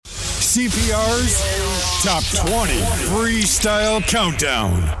CPR's Top 20 Freestyle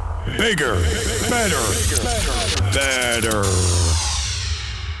Countdown. Bigger, better, better.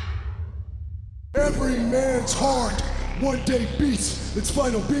 Every man's heart one day beats its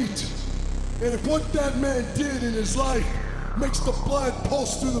final beat. And if what that man did in his life makes the blood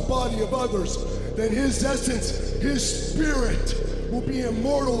pulse through the body of others, then his essence, his spirit, will be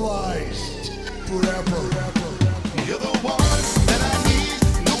immortalized forever. You're the one that I need.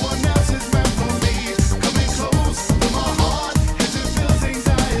 No one else is meant for me. Coming close to my heart as it feels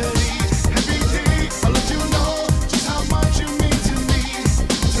anxiety. Every day I'll let you know just how much you mean to me.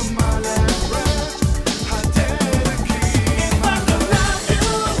 To my last breath, I dedicate my love. If I could love you,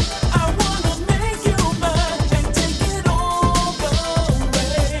 I wanna make you mine and take it all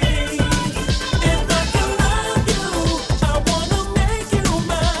away. If I could love you, I wanna make you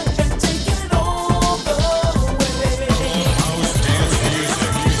mine and take it all away.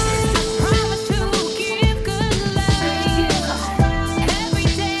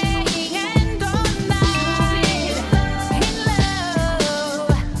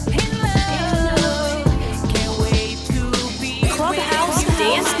 Clubhouse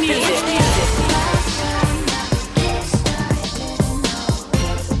dance music.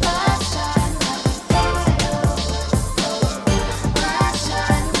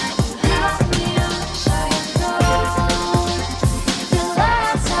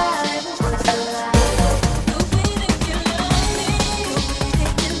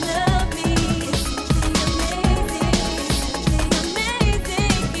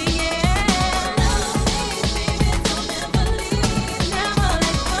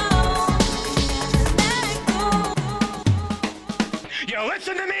 You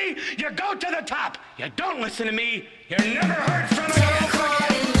listen to me, you go to the top. You don't listen to me, you're never heard from again.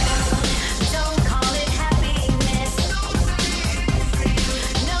 Don't call it happiness.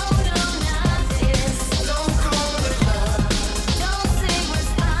 No, not this. Don't call it love. Don't say we're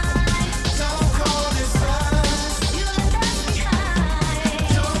fine. Don't call this us. You left us behind.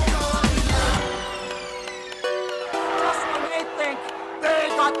 Don't call it Just when they think they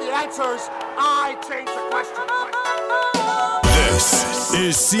got the answers, I change the question. This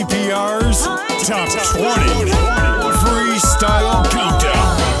is CPR's Top 20 Freestyle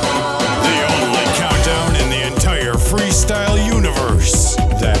Countdown. The only countdown in the entire freestyle universe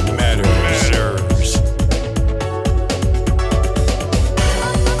that matters.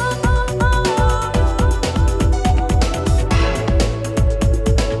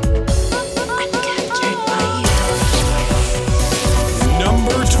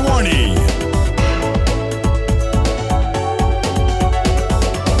 Number 20.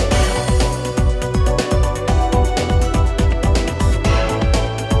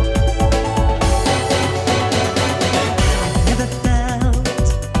 Never felt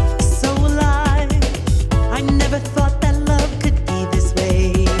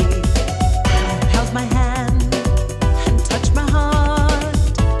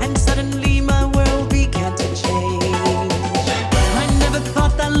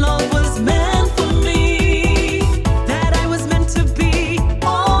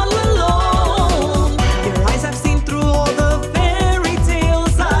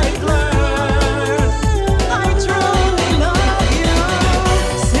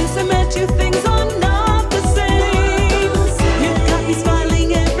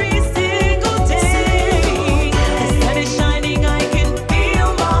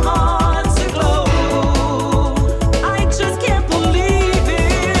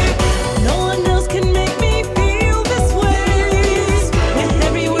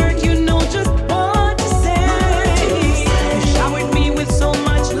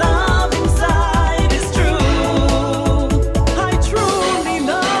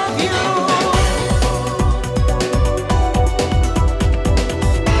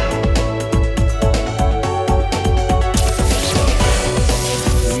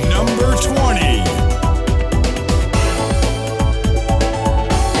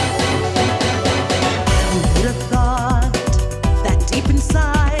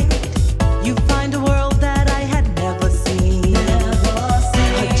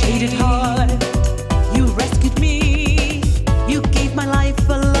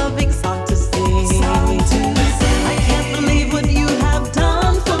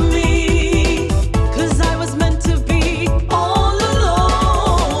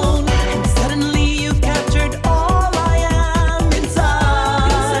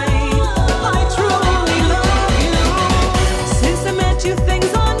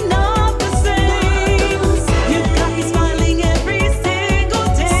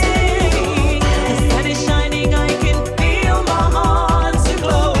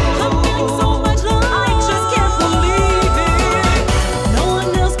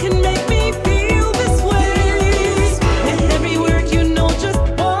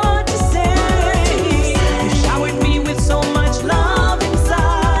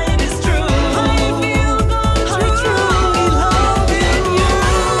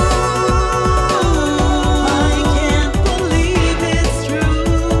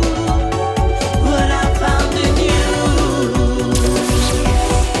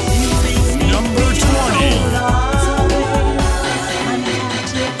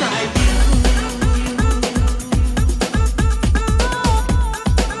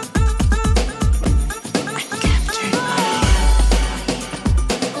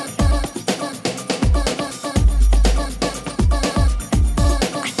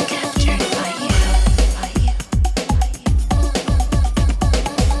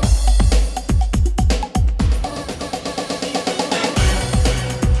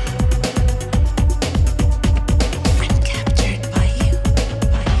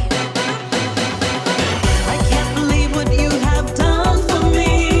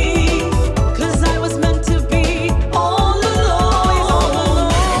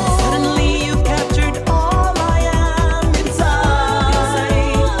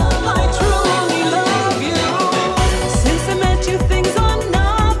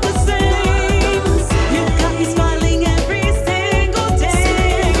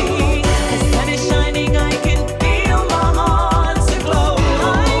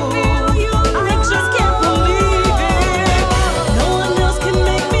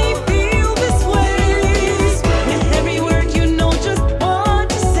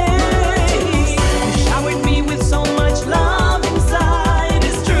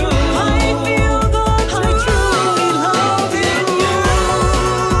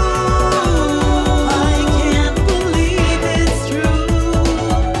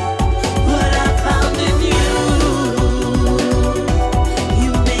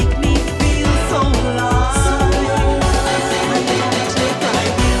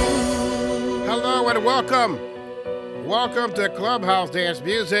welcome to Clubhouse Dance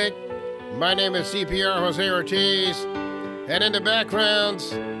Music. My name is CPR Jose Ortiz, and in the background,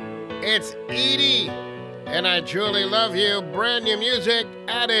 it's Edie, and I Truly Love You. Brand new music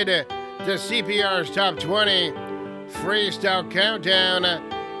added to CPR's Top 20 Freestyle Countdown.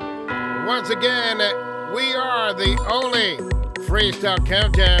 Once again, we are the only Freestyle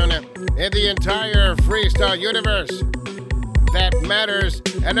Countdown in the entire freestyle universe that matters.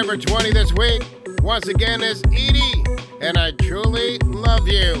 At number 20 this week, once again, is Edie, and I Truly Love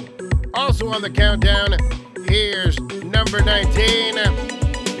You. Also on the countdown, here's number 19.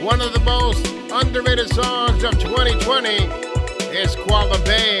 One of the most underrated songs of 2020 is Koala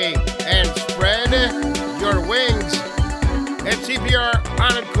Bay and Spread Your Wings. It's CPR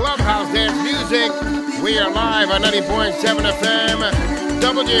on Clubhouse Dance Music. We are live on 90.7 FM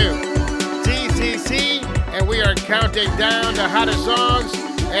WTCC, and we are counting down the hottest songs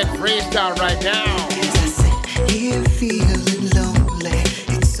and freestyle right now. As I sit here feeling lonely,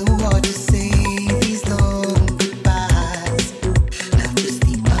 it's so hard to say these long goodbyes. Now just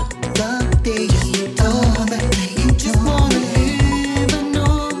the other day you told me you just wanna live a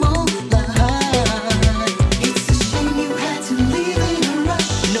normal life. It's a shame you had to leave in a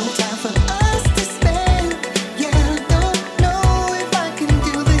rush. No time for us to spend. Yeah, I don't know if I can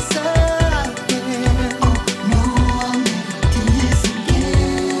do this again. Oh no, I'll never do this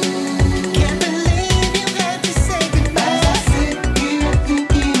again. Can't believe you had to say goodbye. As I sit here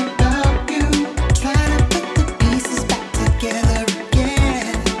thinking about you, trying to put the pieces back together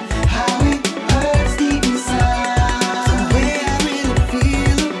again. How it hurts deep inside, the way I really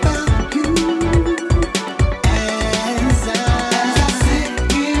feel about you. As I sit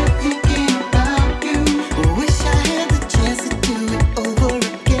here thinking about you, wish I had the chance to do it over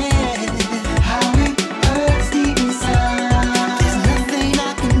again. How it hurts deep inside, there's nothing I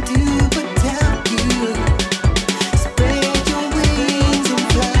can do but tell you. Spread your wings and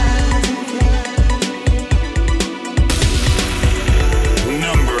fly.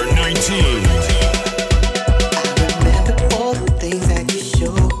 Number 19. I remember all the things that you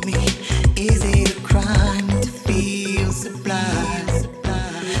showed me. Is it a crime to feel sublime?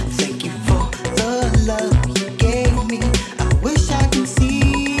 Thank you for the love you gave me. I wish I could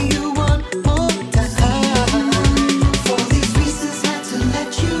see you one more time. For these reasons, had to let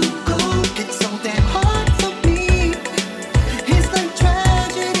you go. It's so damn hard for me. It's like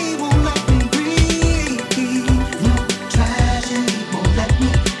tragedy won't let me breathe. No, tragedy won't let me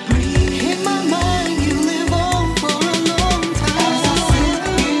breathe. In my mind, you live on for a long time. As I sit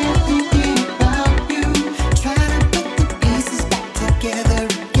here thinking about you, trying to put the pieces back together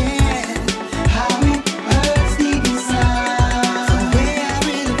again. How it hurts deep inside, the way I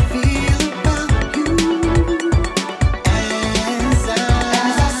really feel about you.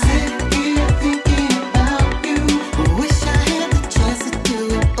 As I sit here thinking about you, wish I had the chance to do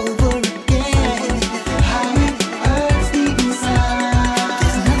it over again. How it hurts deep inside,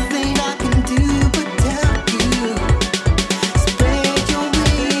 there's nothing I can do but tell you. Spread your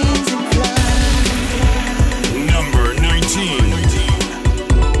wings and fly. Number 19.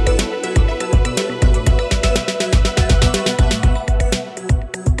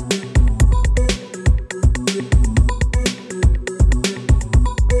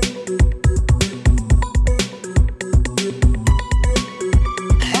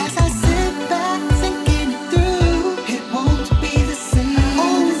 As I sit back thinking it through, it won't be the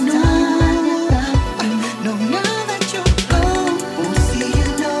same this time without you. No, now that you're gone, won't see you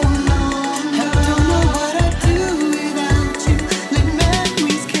no more. I don't know what I'd do without you. Let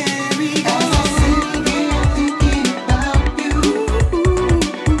memories carry on. As I sit here thinking about you,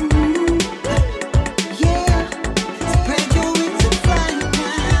 yeah, spread your wings and fly now.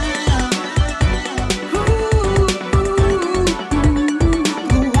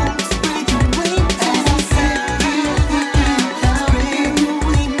 Spread your wings as I sit here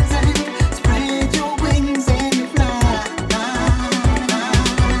thinking. Spread your wings and fly.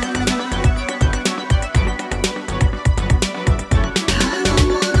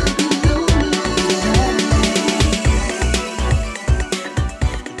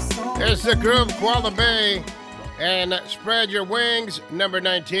 It's the group Koala Bay and Spread Your Wings, number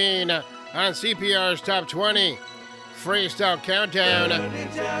 19 on CPR's Top 20 Freestyle Countdown.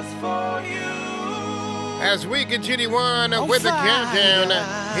 As we continue on with the countdown,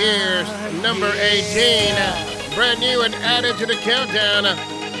 here's number 18, brand new and added to the countdown,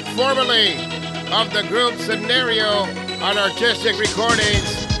 formerly of the group Scenario on Artistic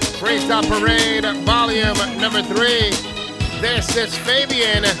Recordings, Freestyle Parade, volume number 3. This is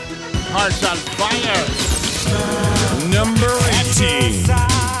Fabian, Hearts on Fire. Number 18.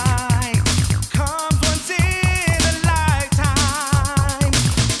 Comes once in a lifetime.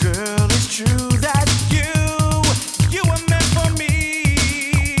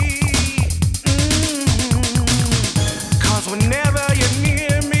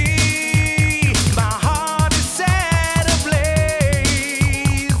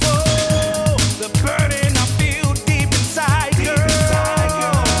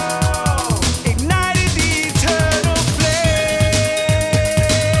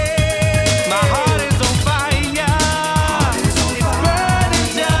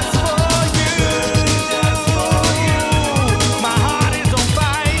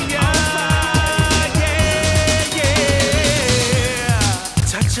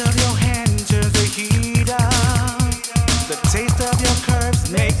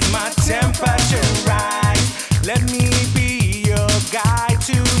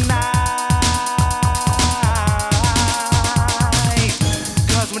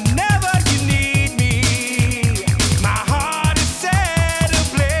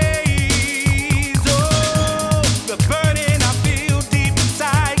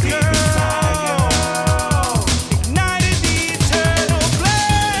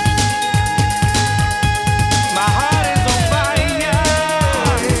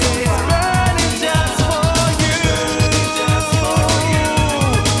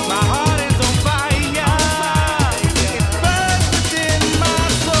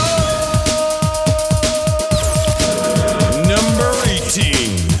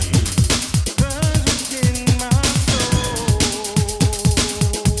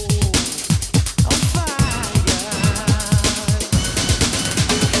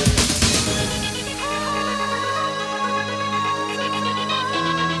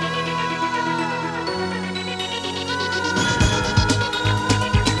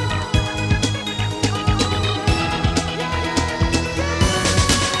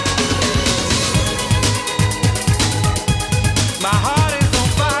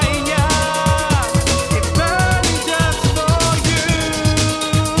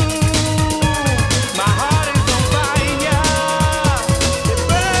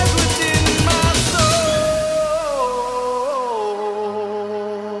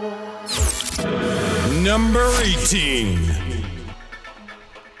 Number 18.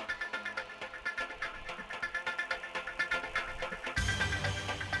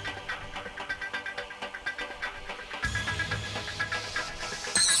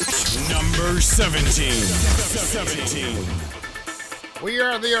 Number 17. We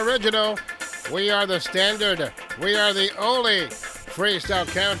are the original. We are the standard. We are the only freestyle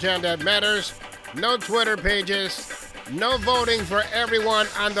countdown that matters. No Twitter pages. No voting for everyone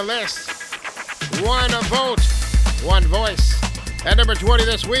on the list. One vote, one voice. At number 20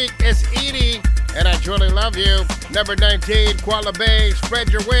 this week is Edie, and I truly love you. Number 19, Koala Bay, Spread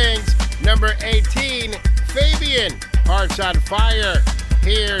Your Wings. Number 18, Fabian, Hearts on Fire.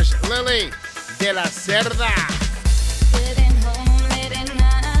 Here's Lily de la Cerda. Sitting home late at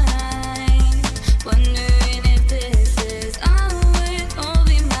night, wondering if this is always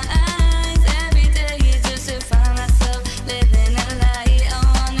opening my eyes. Every day just to find myself living a lie. I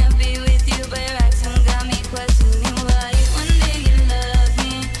wanna be with you, but action got me questioning why. One day you love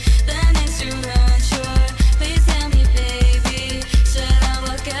me, the next you're unsure. Please tell me, baby, should I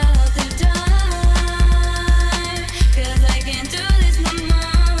walk out the door? 'Cause I can't do this no more.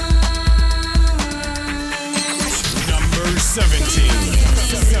 Number 17.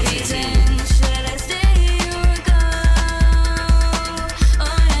 Should I stay or go?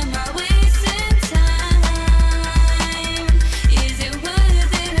 Or am I wasting time? Is it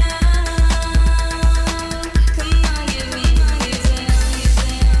worth it all? Come on, give me a reason.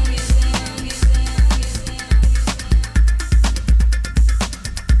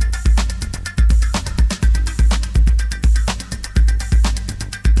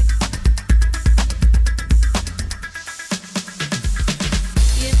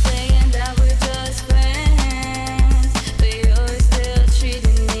 You're saying that we're just friends, but you're still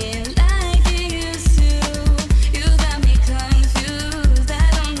treating me like you used to. You got me confused, I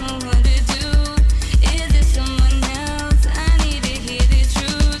don't know what to do. Is there someone else? I need to hear the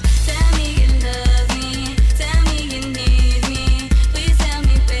truth. Tell me you love me, tell me you need me. Please tell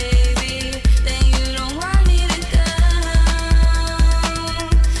me, baby, that you don't want me to go.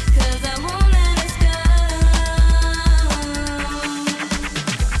 'Cause I won't let us go.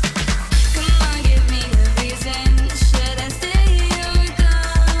 Come on, give me a reason. Should I stay or go?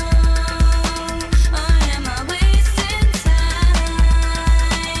 Or am I wasting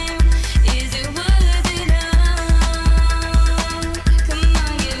time? Is it worth it all? Come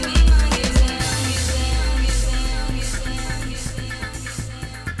on, give me a reason.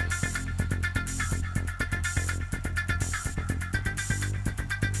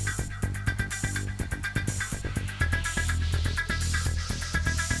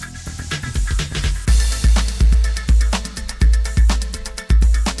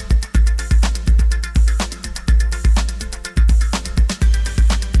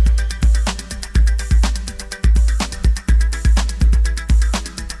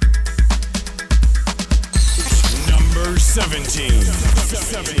 Number 17.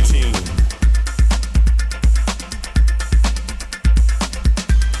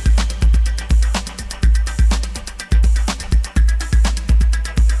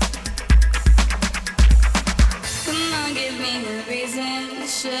 Come on, give me a reason.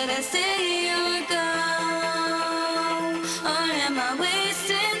 Should I stay or go? Or am I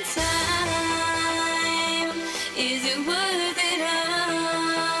wasting time? Is it worth it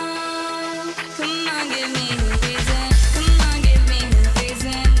all? Come on, give me a reason. Come on, give me a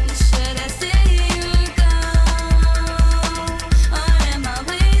reason. Should I stay or go? Or am I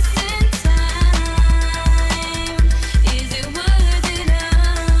wasting time? Is it worth it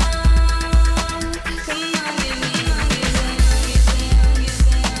all? Come on, give me a reason.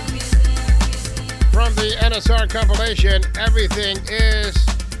 From the NSR compilation, Everything Is,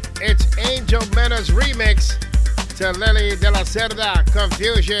 it's Angel Mena's remix to Lily de la Cerda,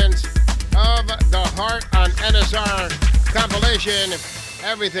 Confusions of the Heart on NSR compilation.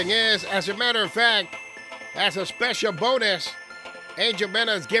 Everything Is. As a matter of fact, as a special bonus, Angel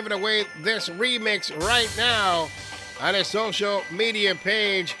Mena is giving away this remix right now on his social media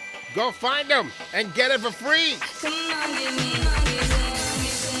page. Go find him and get it for free. Come on, give me a reason.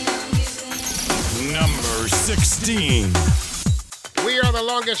 Number 16. We are the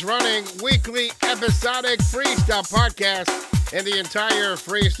longest running weekly episodic freestyle podcast in the entire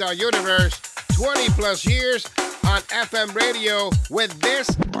freestyle universe. 20 plus years on FM radio with this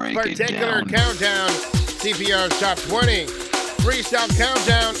particular countdown, CPR's Top 20. Freestyle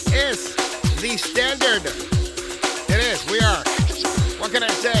Countdown is the standard. It is. We are. What can I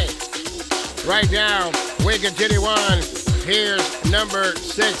say? Right now, we continue on. Here's number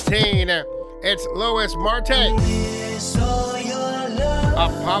 16. It's Louis Marte.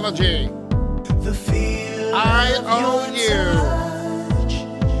 Apology. I Owe You.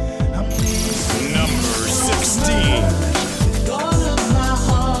 Number 16.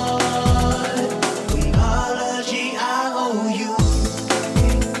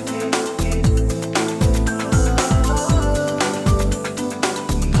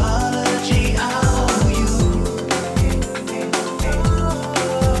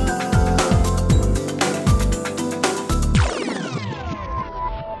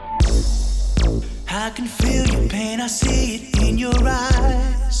 I can feel your pain, I see it in your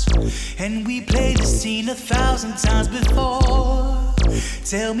eyes. And we played the scene 1,000 times before.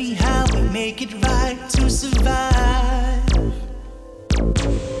 Tell me how we make it right to survive.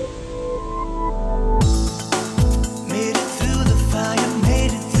 Made it through the fire,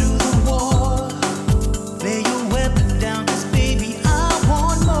 made it through the war. Lay your weapon down, 'cause baby, I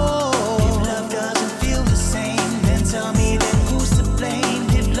want more. If love doesn't feel the same, then tell me then who's to blame.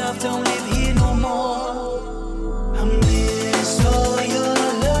 If love don't live here no more, I miss all your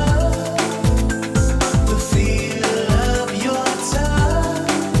love, the feel of your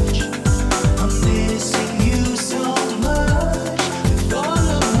touch. I'm missing you so much, with all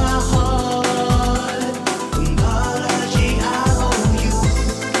of my heart. Apology, I owe you.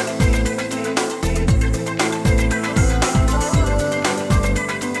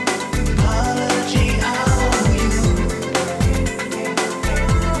 Apology, I owe you.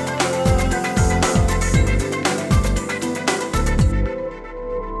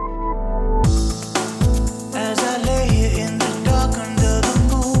 As I lay here in the dark under the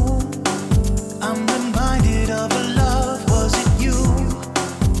moon, I'm reminded of a love. Was it you?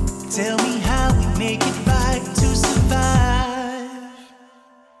 Tell me how we make it right to survive.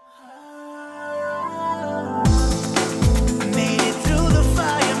 Made it through the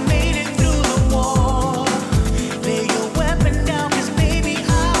fire, made it through the war. Lay your weapon down, 'cause baby,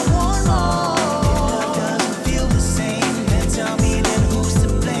 I want more. If love doesn't feel the same, then tell me then who's to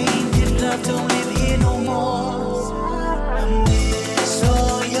blame. If love don't live here no more, I miss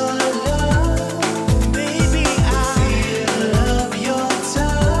all your love, baby. I feel of your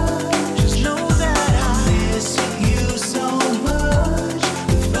touch. Just know that I'm missing you so much,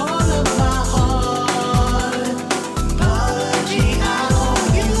 with all of my heart. Apology, I owe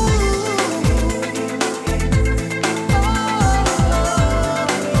you.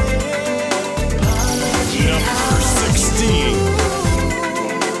 Number 16.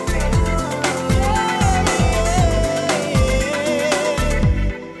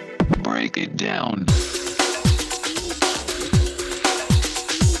 Break it down.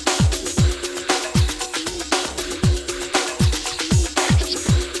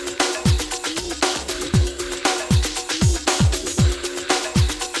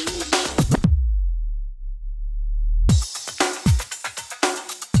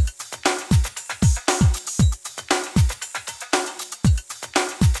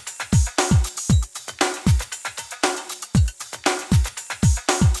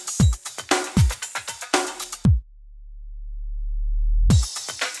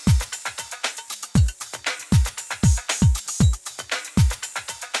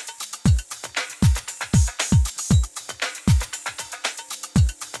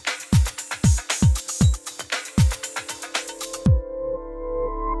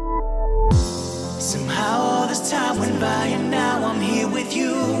 Somehow all this time went by and now I'm here with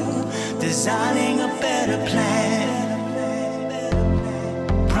you, designing a better plan.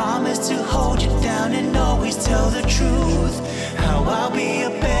 Promise to hold you down and always tell the truth, how I'll be a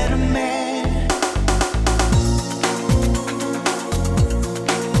better man.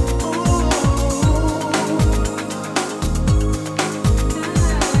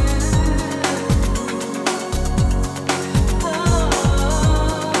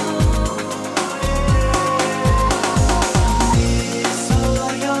 Miss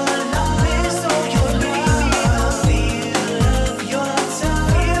all your love, miss all your love. Feel of your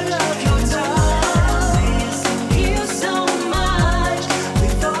touch, feel of your touch. Missing you so much,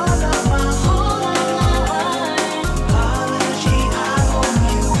 with all of my heart. Apology, I owe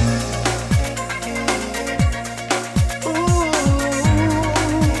you.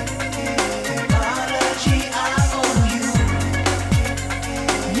 Apology, I owe you.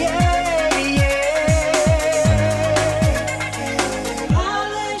 Yeah, yeah.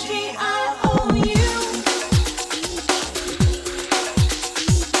 Apology, I owe you.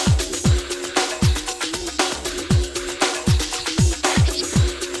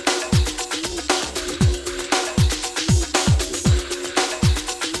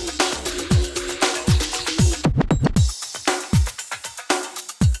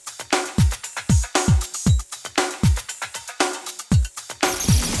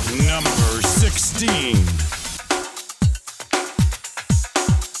 Number 16. 16.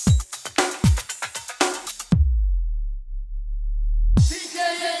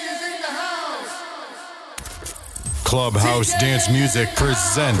 Clubhouse Dance Music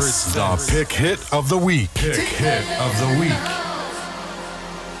presents the Pick Hit of the Week. Pick Hit of the Week.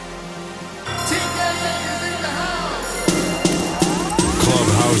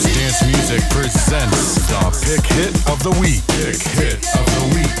 Clubhouse Dance Music presents the Pick Hit of the Week. Pick Hit of the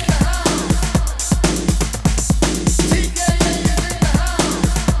Week.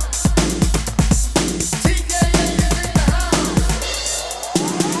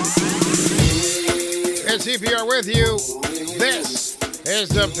 It's CPR with you. This is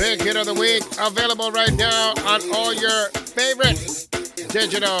the Pick Hit of the Week, available right now on all your favorite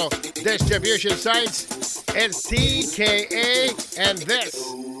digital distribution sites. It's TKA, and this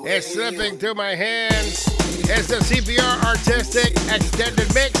is slipping through my hands. It's the CPR Artistic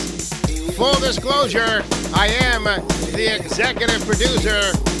Extended Mix. Full disclosure, I am the executive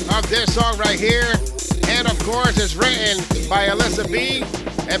producer of this song right here. And of course, it's written by Alyssa B.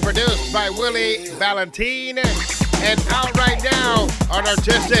 and produced by Willie Valentine. And out right now on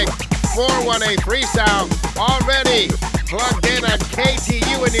Artistic 418 Freestyle, already plugged in on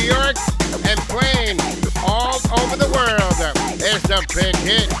KTU in New York and playing all over the world. It's the Pick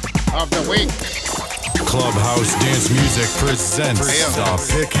Hit of the Week. Clubhouse Dance Music presents the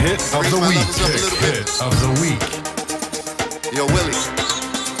Pick Hit of the Week. Pick Hit of the Week. Yo, Willie,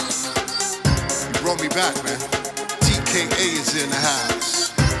 you brought me back, man. TKA is in the house.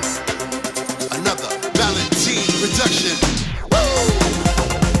 Another Valentine production.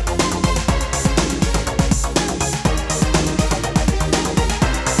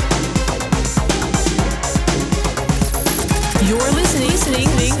 You're listening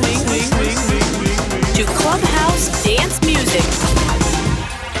to Clubhouse Dance Music.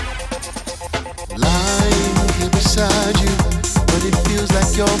 Lying here beside you, but it feels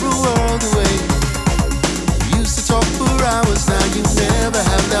like you're a world away. We used to talk for hours, now you never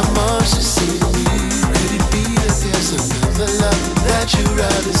have that much to say to me. Could it be that there's another love that you'd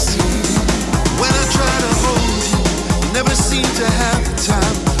rather see? When I try to hold you, you never seem to have the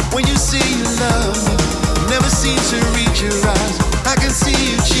time. When you say you love me, you never seem to read your eyes. I can see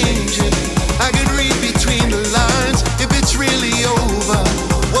you changing, I can read between the lines. If it's really over,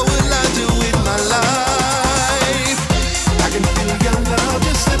 what will I do with my life? I can feel your love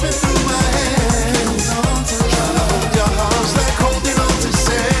just slipping through my hands. Trying to hold your arms like holding on to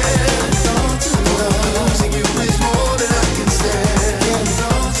sand. Losing you is more than I can stand.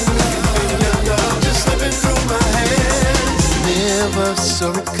 I can feel your love just slipping through my hands. Never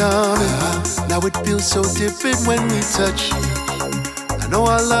saw it coming. Now it feels so different when we touch. I know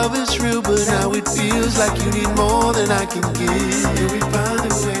our love is real, but now it feels like you need more than I can give. Can we find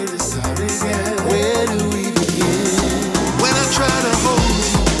a way to start again? Where do we begin? When I try to hold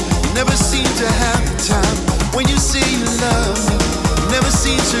you, you never seem to have the time. When you say you love me, you never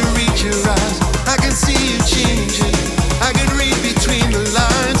seem to read your eyes. I can see you changing, I can read between the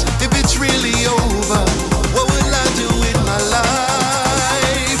lines. If it's really over, what will I do with my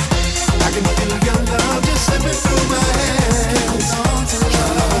life? I can feel your love just slipping through my hands. Trying to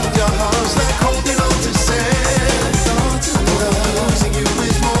hold your arms like holding on to sand. Losing you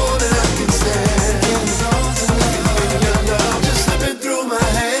is more than I can stand. I can feel your love just slipping through my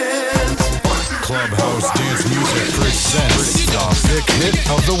hands. Clubhouse Dance Music presents the Pick Hit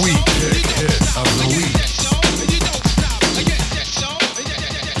of the Week. Pick Hit of the Week.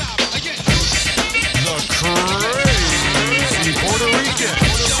 The crazy Puerto Rican.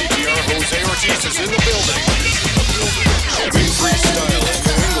 CPR Jose Ortiz is in the building. Heavy freestyle in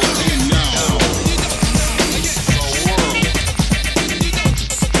New England now. The world.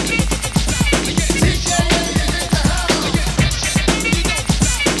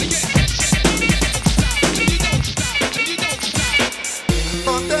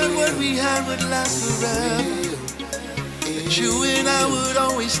 Thought that what we had would last forever. That you and I would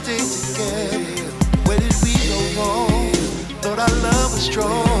always stay together. Where did we go wrong? Thought our love was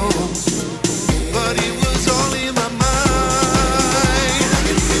strong, but it was all in my mind. I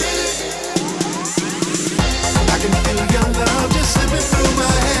can feel it. I can feel your love just slipping through my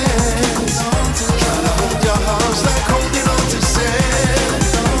hands. Trying to hold your arms like holding on to sand.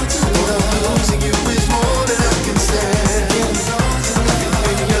 Losing you is more than I can stand. I can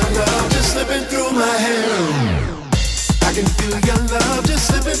feel your love just slipping through my hands. I can feel your love just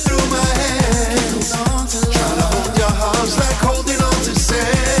slipping through my hands. Trying to hold your arms like holding on to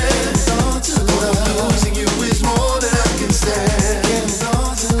sand. Losing you is more than I can stand.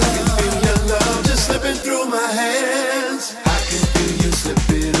 I can feel your love just slipping through my hands. I can feel you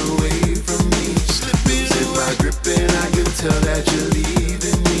slipping away from me.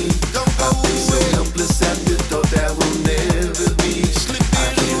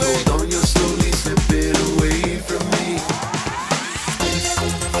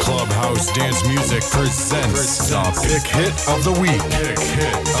 Clubhouse Dance Music presents the Pick Hit of the Week. Pick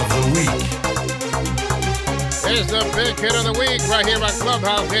Hit of the Week. Here's the Big Hit of the Week right here on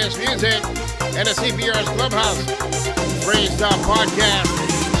Clubhouse Dance Music and the CPR's Clubhouse Freestyle Podcast.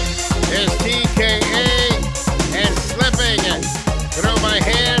 Is TKA and Slipping Through My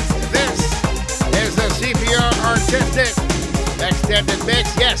Hands. This is the CPR Artistic Extended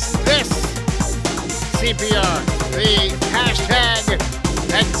Mix. Yes, this CPR, the hashtag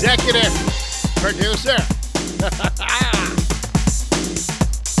executive producer.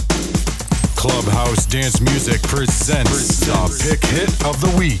 Clubhouse Dance Music presents the Pick Hit of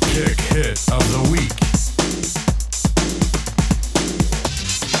the Week. Pick Hit of the Week.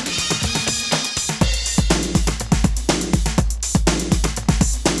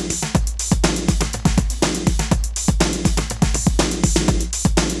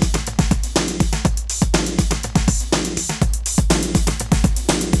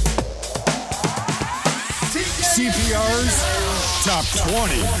 CPR's Top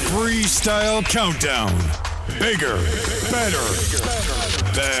 20 Freestyle Countdown. Bigger, better,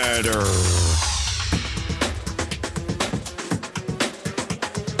 better.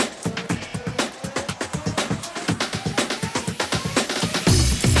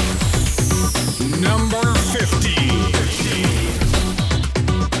 Number 50.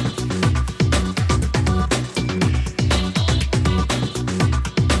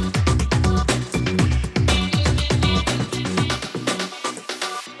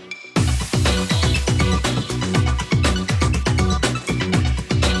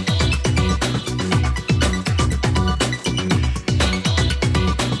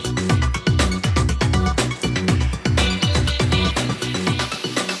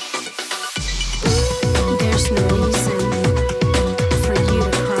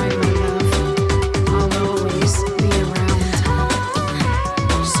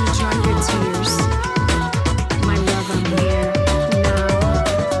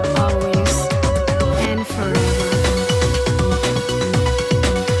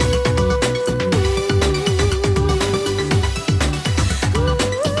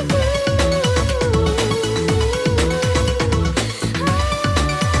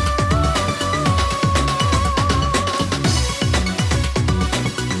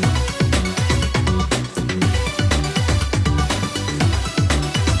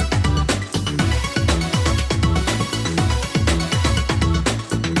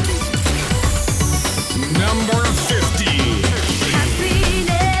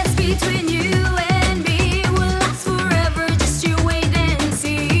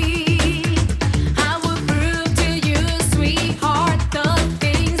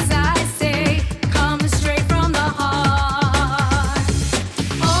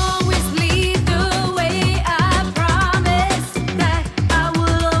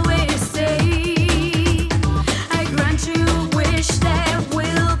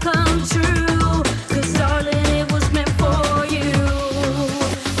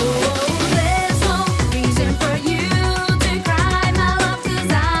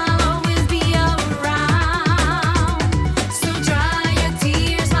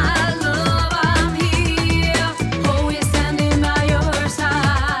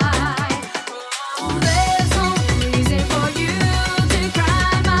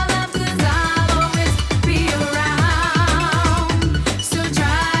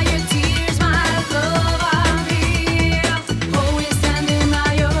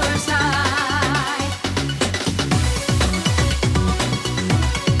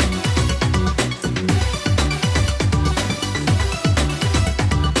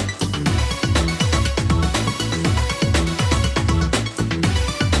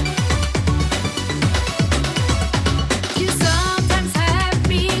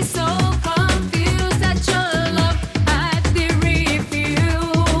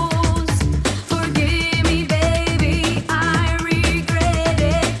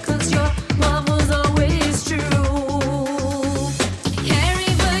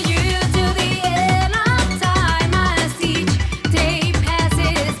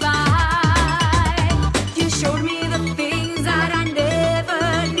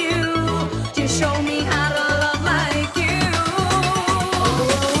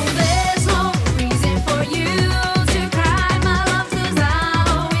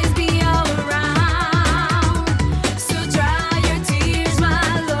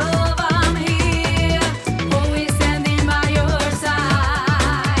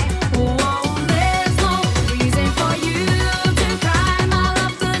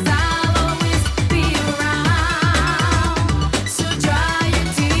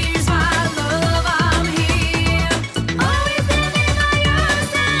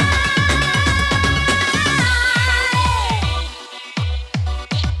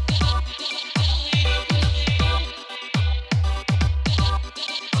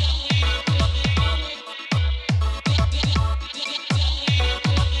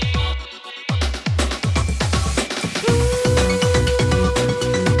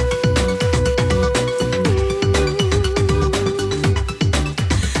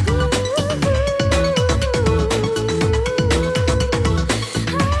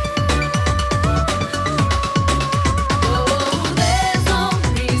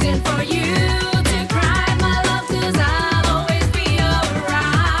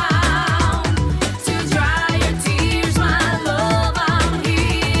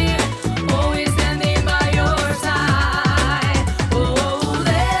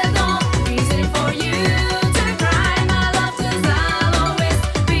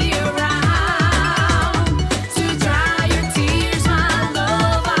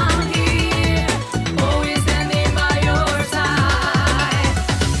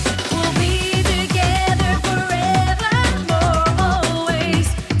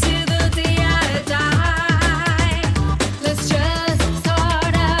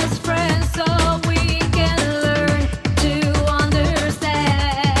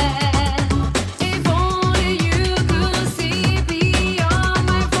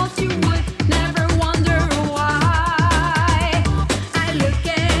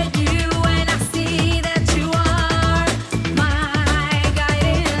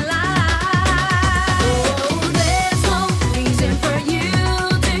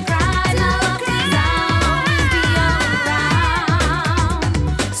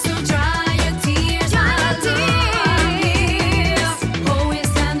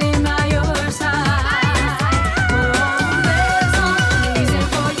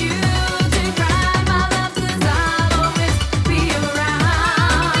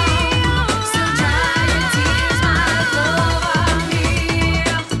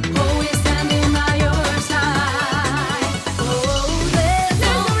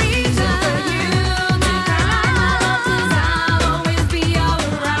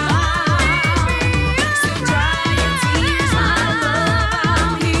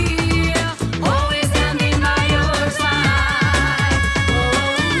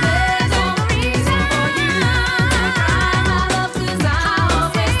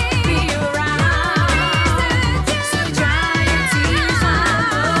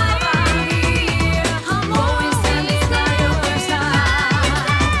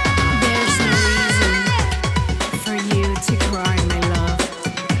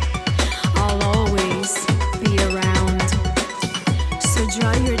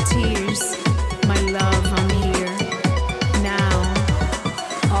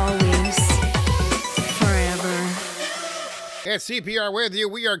 It's CPR with you.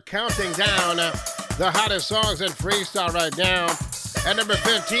 We are counting down the hottest songs in freestyle right now. At number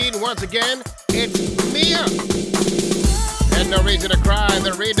 15, once again, it's Mia. And No Reason to Cry,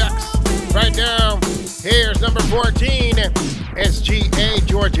 the Redux. Right now, here's number 14. It's G.A.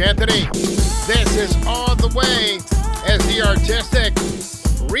 George Anthony. This is All the Way as the artistic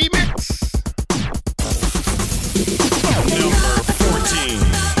remix. Number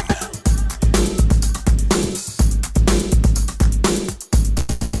 14.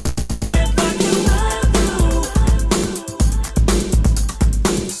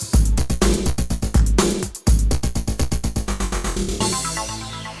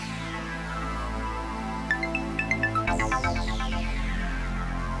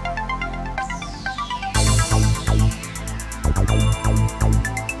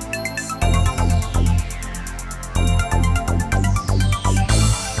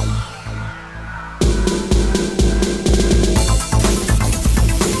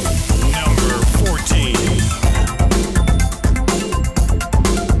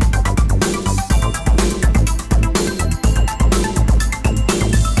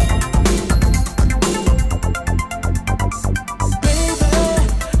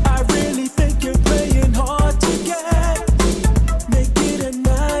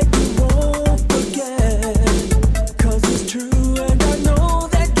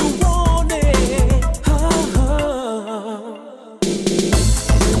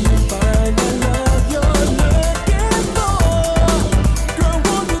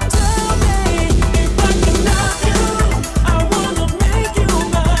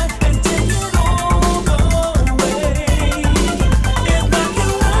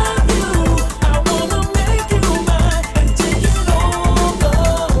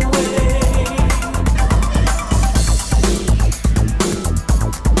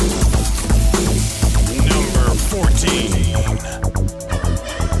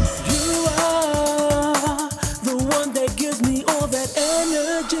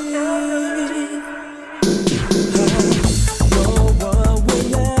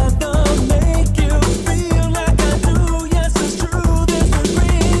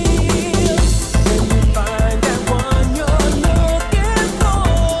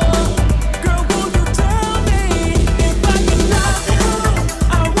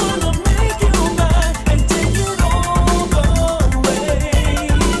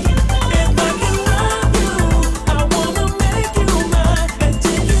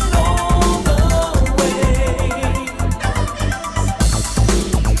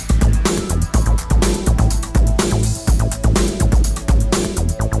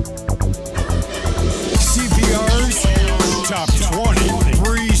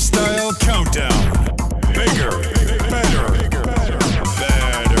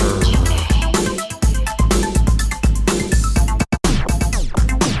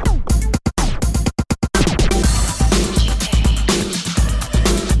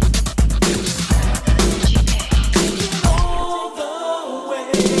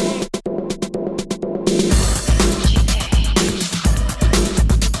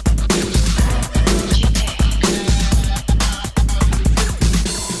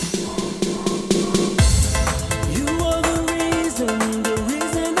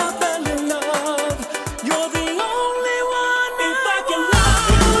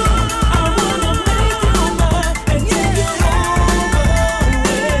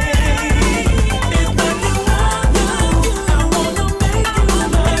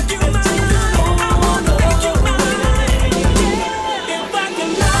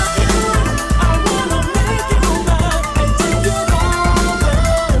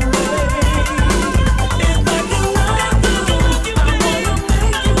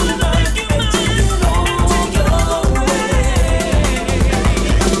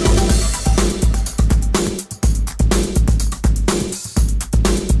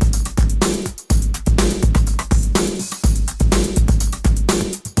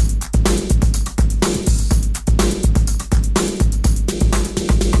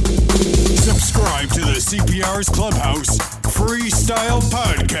 CPR's Clubhouse Freestyle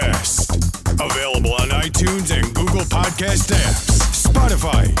Podcast. Available on iTunes and Google Podcast apps,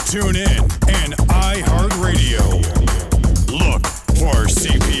 Spotify, TuneIn, and iHeartRadio. Look for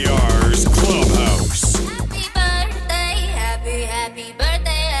CPR's Clubhouse. Happy birthday, happy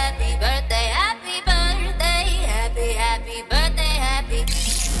birthday, happy birthday, happy birthday, happy birthday, happy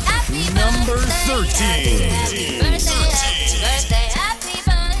Number 13. happy birthday, happy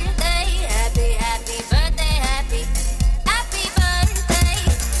birthday, happy birthday, happy birthday, happy birthday.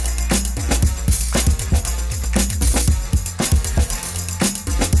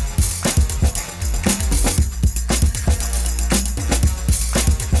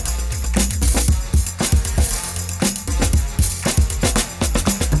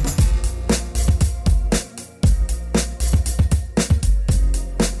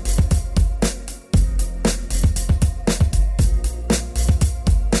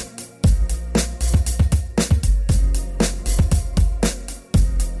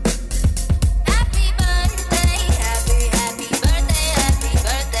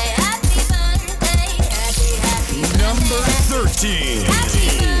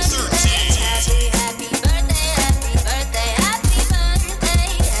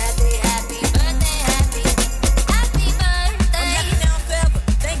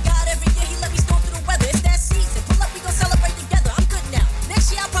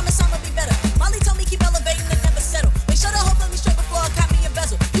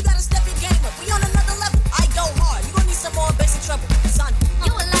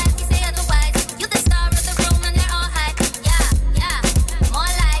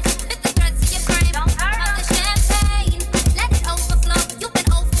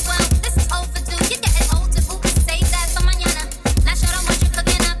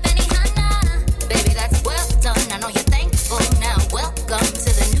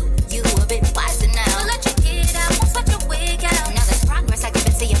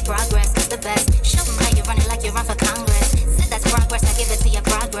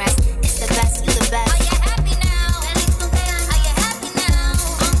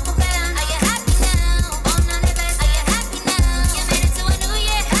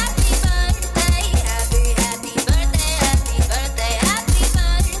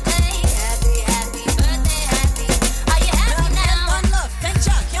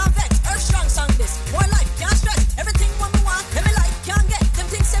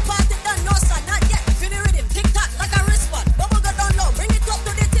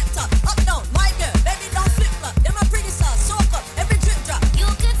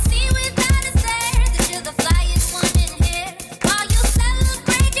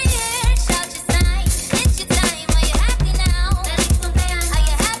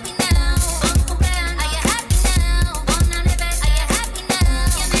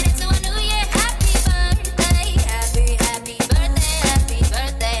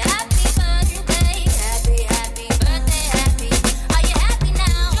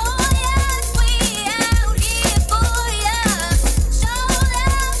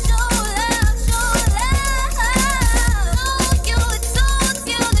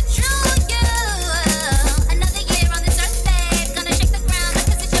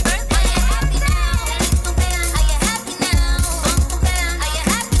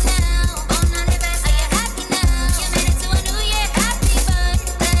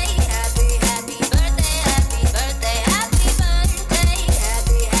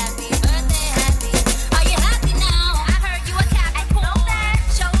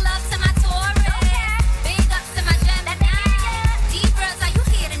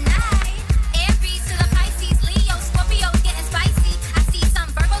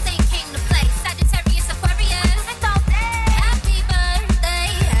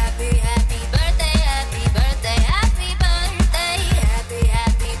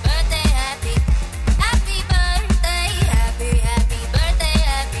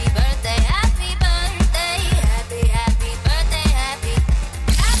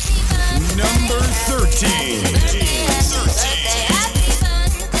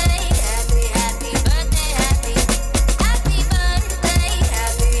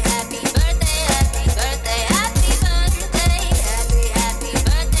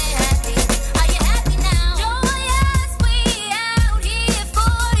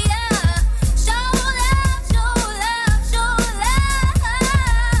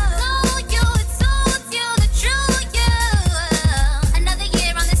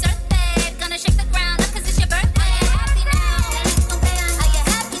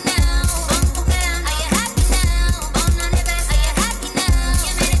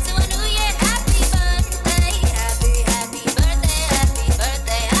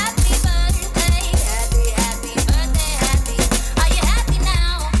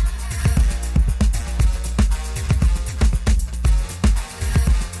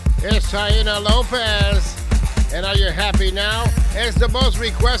 Christina Lopez. And Are You Happy Now? It's the most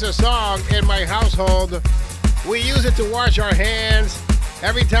requested song in my household. We use it to wash our hands.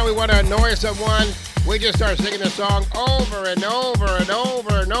 Every time we want to annoy someone, we just start singing the song over and over and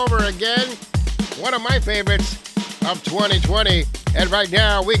over and over again. One of my favorites of 2020. And right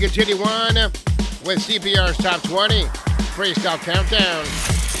now, we continue on with CPR's Top 20 Freestyle Countdown.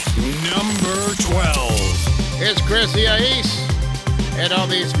 Number 12. It's Chris Ice and all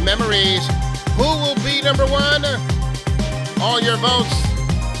these memories. Who will be number one? All your votes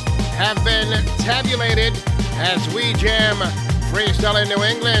have been tabulated as we jam Freestyle in New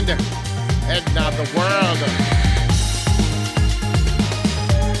England and not the world.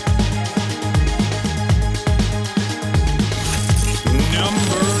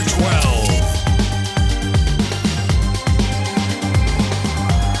 Number 12.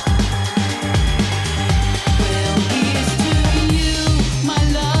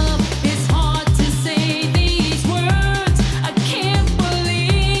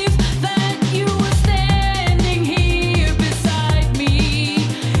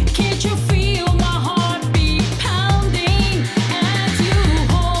 Can't you feel my heart beat?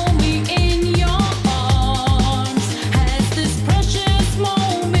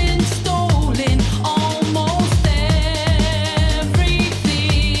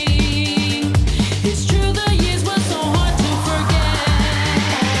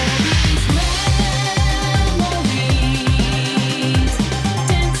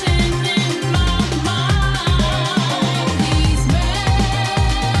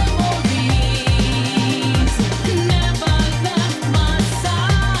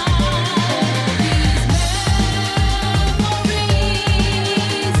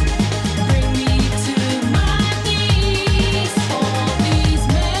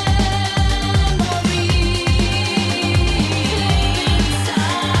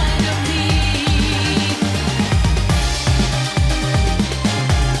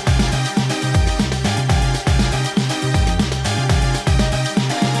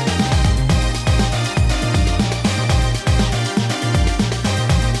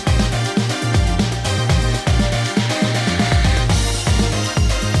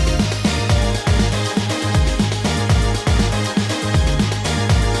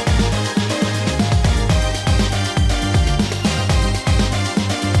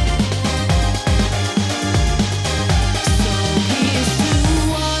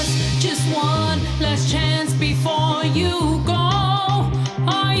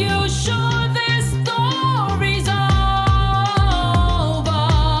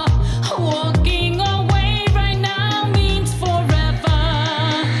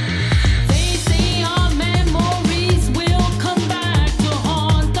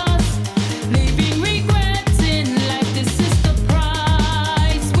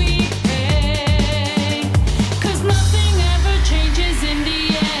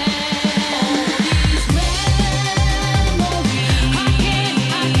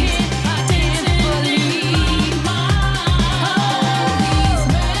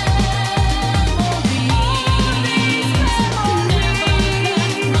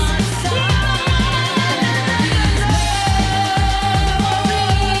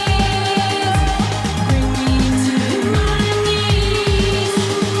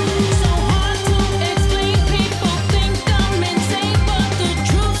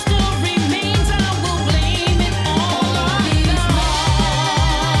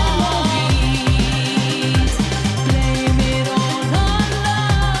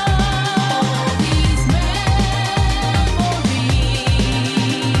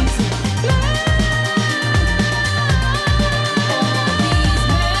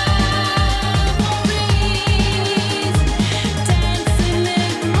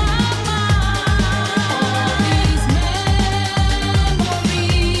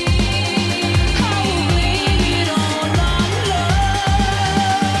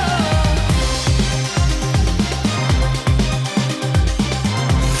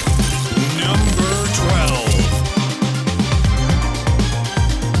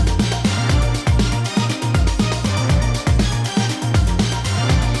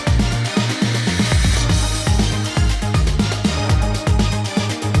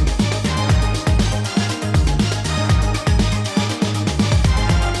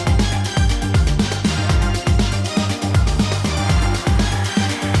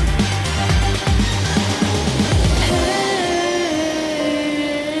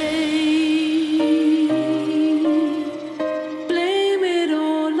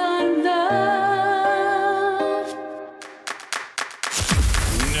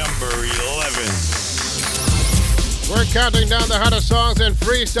 counting down the hottest songs in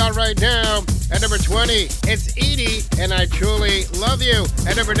freestyle right now. At number 20, it's Edie and I Truly Love You.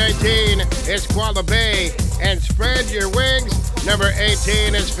 At number 19, it's Koala Bay and Spread Your Wings. Number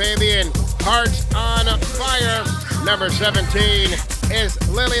 18 is Fabian, Hearts on Fire. Number 17 is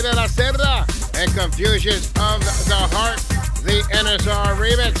Lily de la Cerda and Confusions of the Heart, the NSR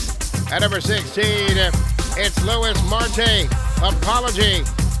remix. At number 16, it's Louis Marte, Apology,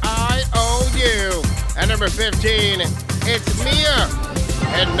 I Owe You. At number 15, it's Mia,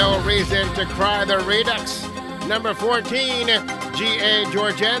 and No Reason to Cry, the remix. Number 14, G.A.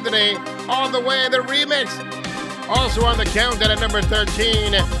 George Anthony, All the Way, the remix. Also on the countdown at number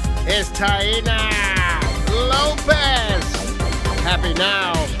 13 is Taina Lopez, Happy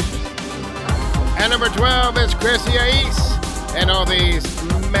Now. At number 12 is Chrissy Ais, and All These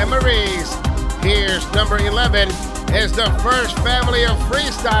Memories. Here's number 11, is the first family of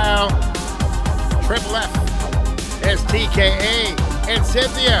freestyle. Triple F is TKA, and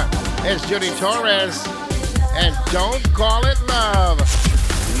Cynthia is Judy Torres, and Don't Call It Love.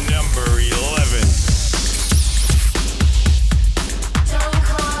 Number 11.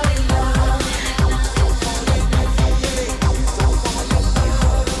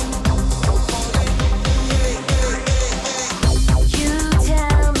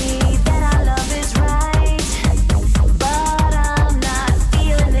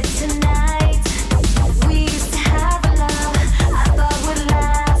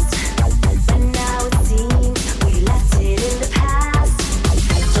 Past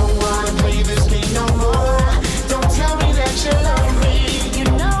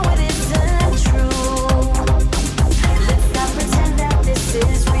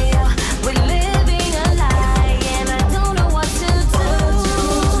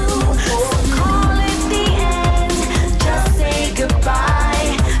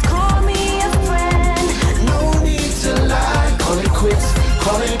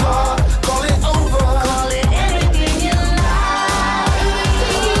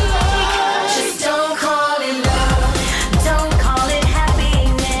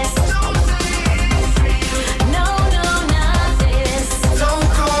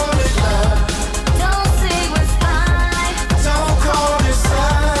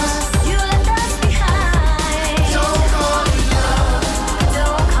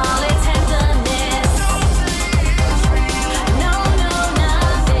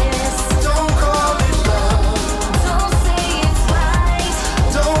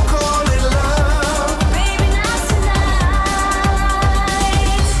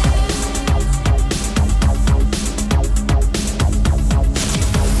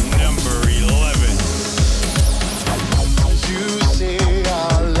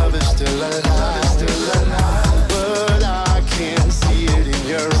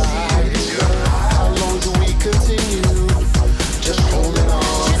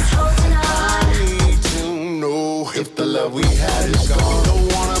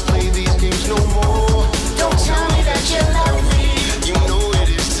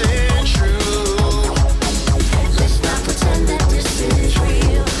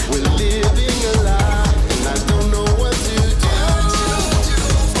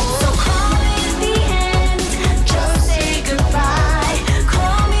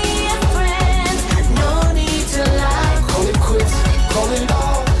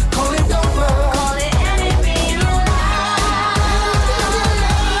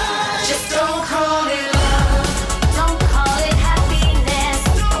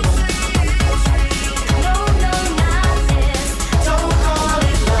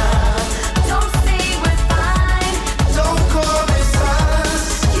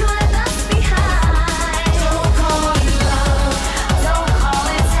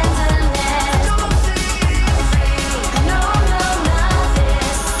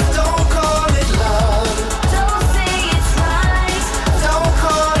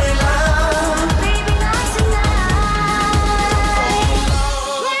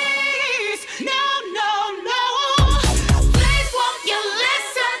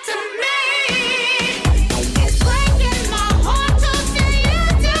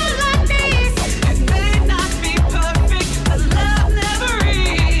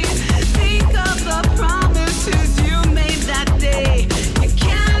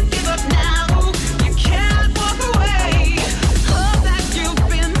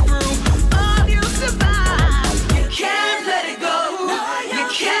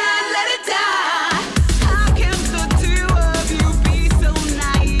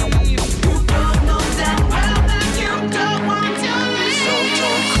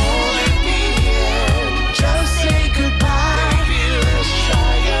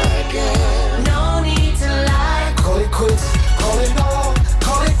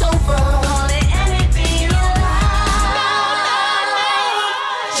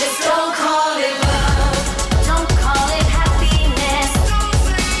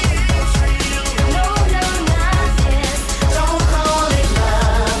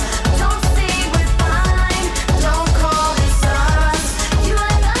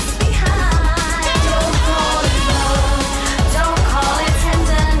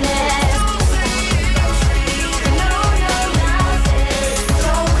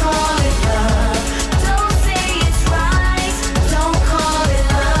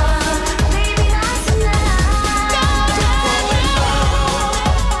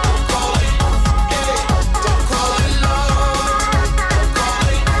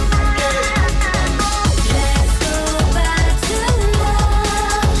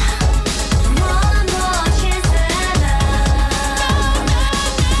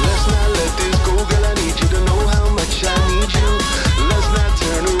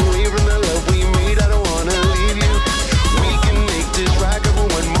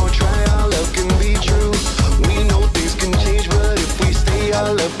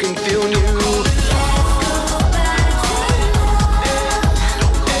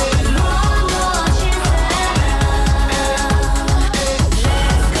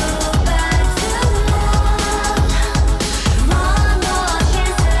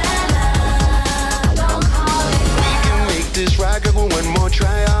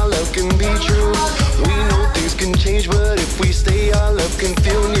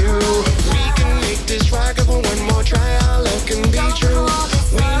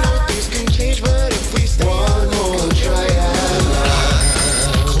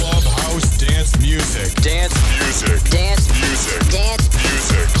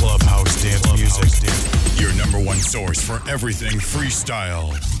source for everything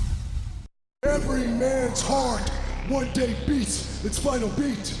freestyle. Every man's heart one day beats its final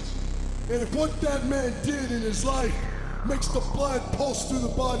beat. And if what that man did in his life makes the blood pulse through the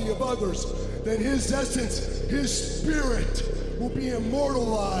body of others, then his essence, his spirit, will be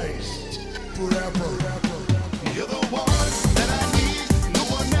immortalized forever. You're the one that I need. No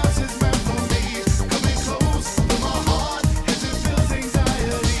one else is meant for me. Coming close to my heart as it feels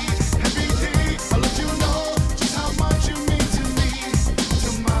anxiety. Every day I'll let you know just how much you mean to me. To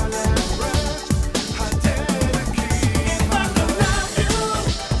my last breath, I dedicate my love.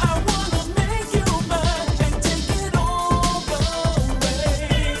 I wanna make you mine and take it all away.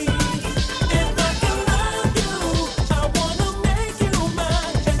 If I can love you, I wanna make you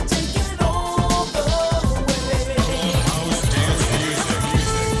mine and take it all away.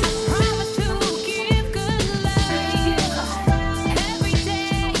 Promise to give good love every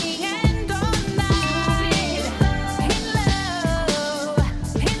day and all night. In love,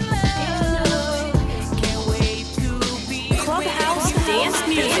 can't wait to be Clubhouse Dance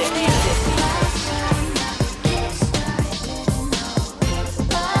Music.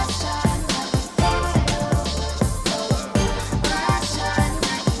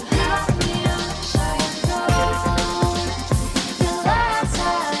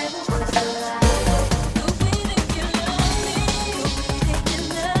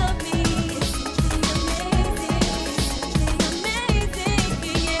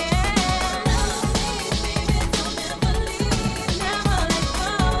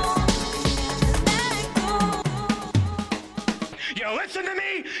 You listen to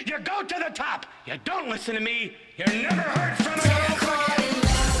me, you go to the top. You don't listen to me, you're never heard from again.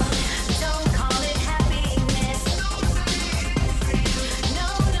 Don't call it happiness. No,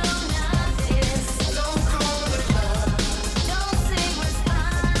 not this. Don't call it love. Don't say we're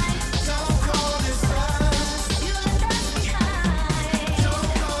fine. Don't call this us. You left us behind. Don't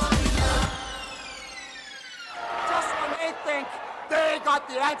call it love. Just when they think they got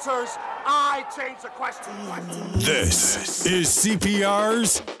the answers, I change the question. This is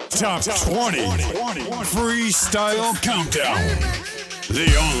CPR's Top 20 Freestyle Countdown.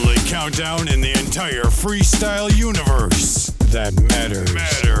 The only countdown in the entire freestyle universe that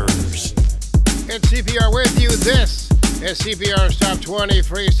matters. It's CPR with you. This is CPR's Top 20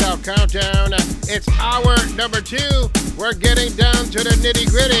 Freestyle Countdown. It's hour number 2. We're getting down to the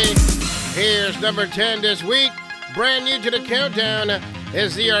nitty-gritty. Here's number 10 this week. Brand new to the countdown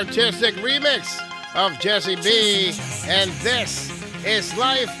is the artistic remix of Jesse B. And this is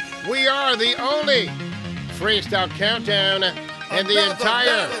Life. We are the only freestyle countdown in the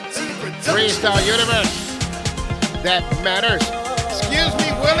entire freestyle universe that matters. Excuse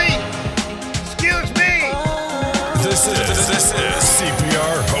me, Willie. Excuse me. This is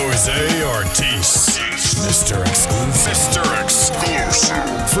CPR Jose Ortiz. Mr. Exclusive.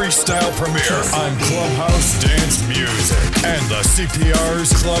 Freestyle premiere on Clubhouse Dance Music and the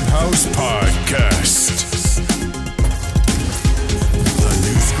CPR's Clubhouse Podcast. The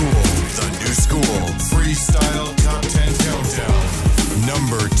new school freestyle top 10 countdown.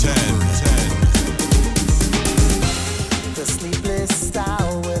 Number 10. The sleepless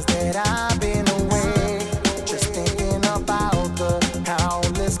hours that I've been away, just thinking about the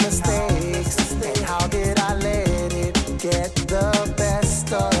countless mistakes, and how did I let it get the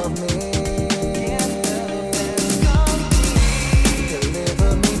best of me?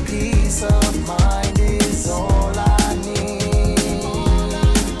 Deliver me peace of mind.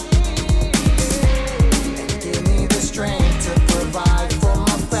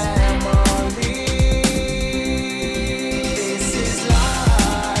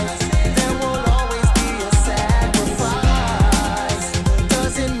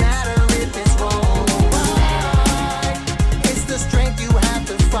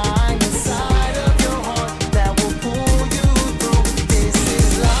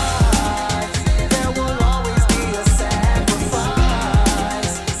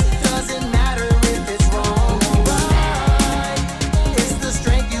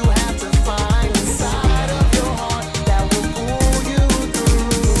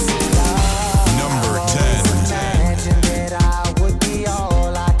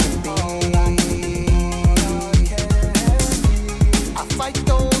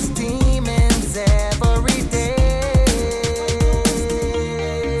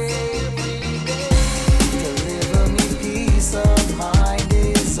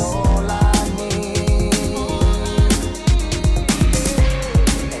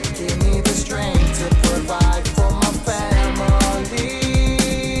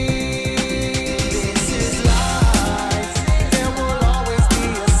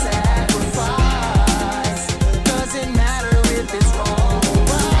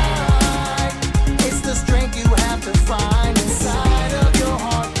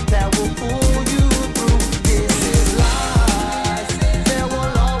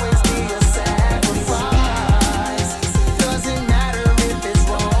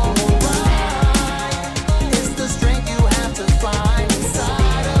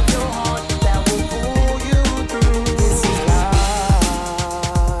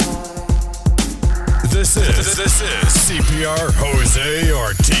 This is CPR Jose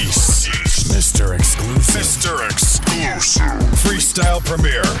Ortiz. Mr. Exclusive. Freestyle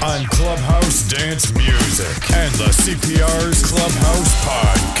premiere on Clubhouse Dance Music and the CPR's Clubhouse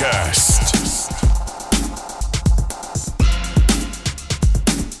Podcast.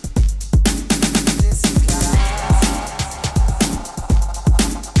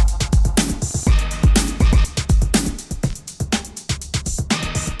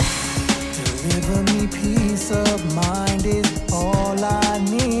 Deliver me peace of mind is all I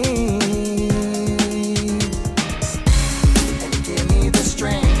need. And give me the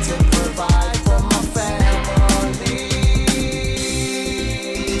strength to provide for my family.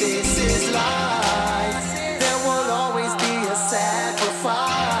 This is life. There will always be a sacrifice.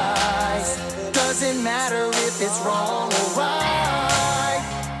 Doesn't matter if it's wrong or right.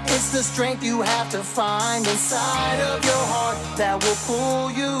 It's the strength you have to find inside of your heart that will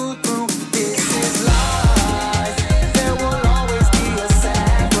pull you through. This is life. There will always be a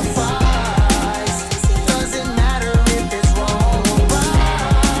sacrifice. Doesn't matter if it's wrong or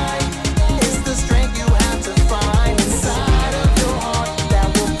right. It's the strength you have to find inside of your heart that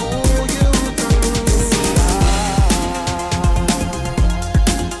will pull you through.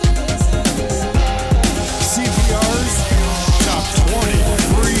 CPR's Top 20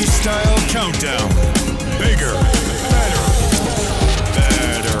 Freestyle Countdown. Bigger, better,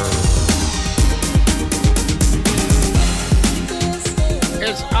 better.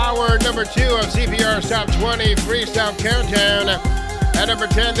 It's hour number 2 of CPR's Top 20 Freestyle Countdown. At number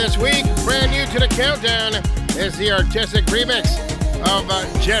 10 this week, brand new to the countdown, is the artistic remix of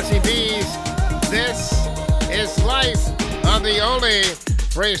Jesse B's This Is Life on the only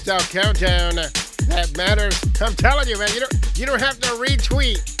Freestyle Countdown that matters. I'm telling you, man, you don't have to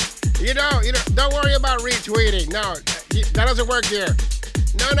retweet. You don't worry about retweeting. No, that doesn't work here.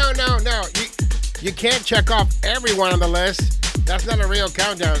 No. You can't check off everyone on the list. That's not a real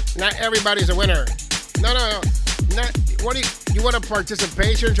countdown. Not everybody's a winner. No. What do you want a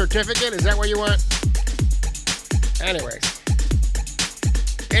participation certificate? Is that what you want? Anyways,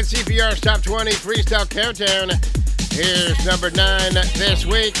 it's CPR's Top 20 Freestyle Countdown. Here's number 9 this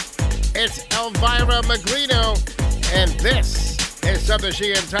week. It's Elvira Maglino, and this is something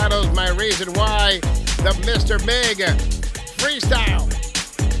she entitles My Reason Why, the Mr. Big Freestyle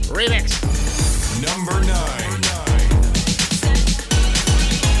Remix. Number 9.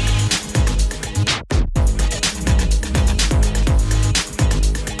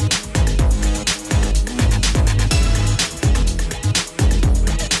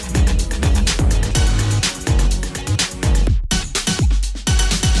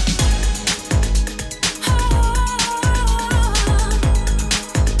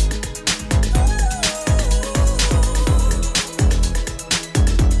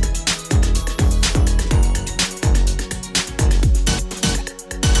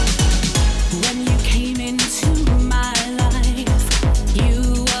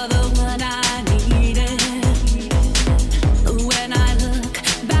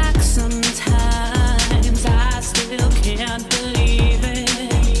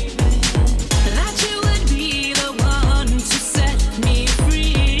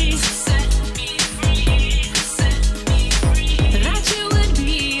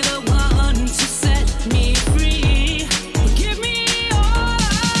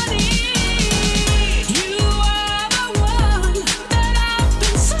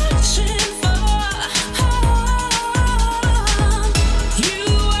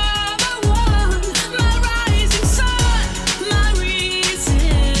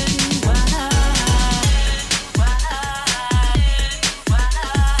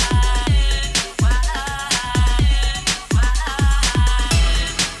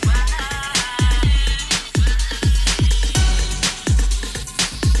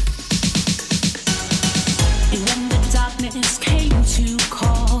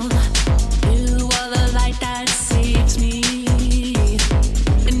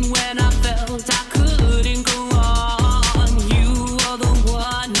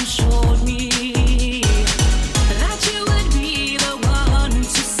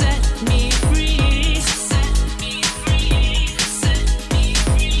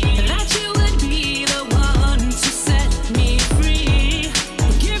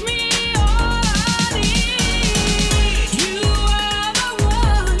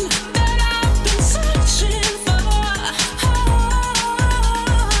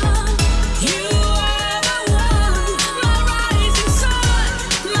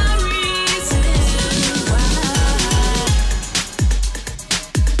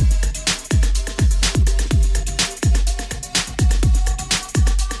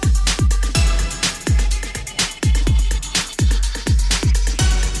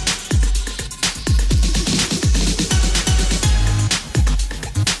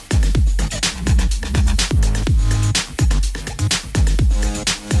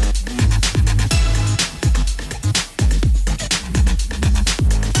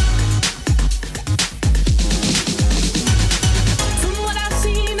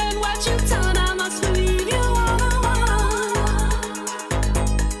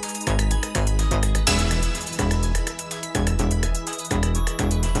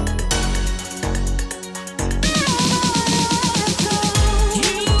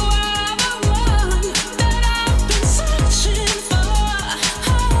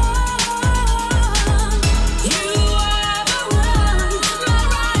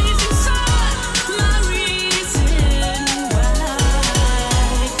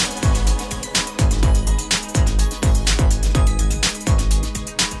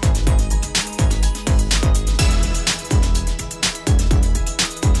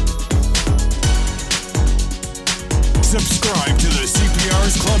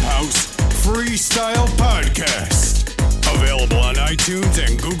 iTunes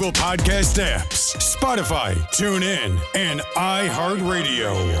and Google Podcast apps, Spotify, TuneIn, and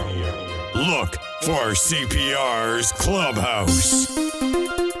iHeartRadio. Look for CPR's Clubhouse.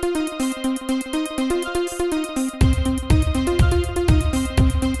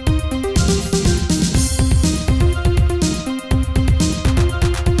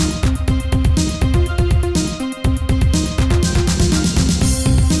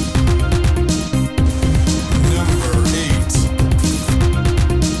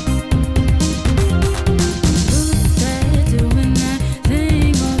 Doing that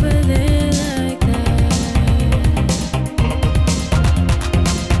thing over there like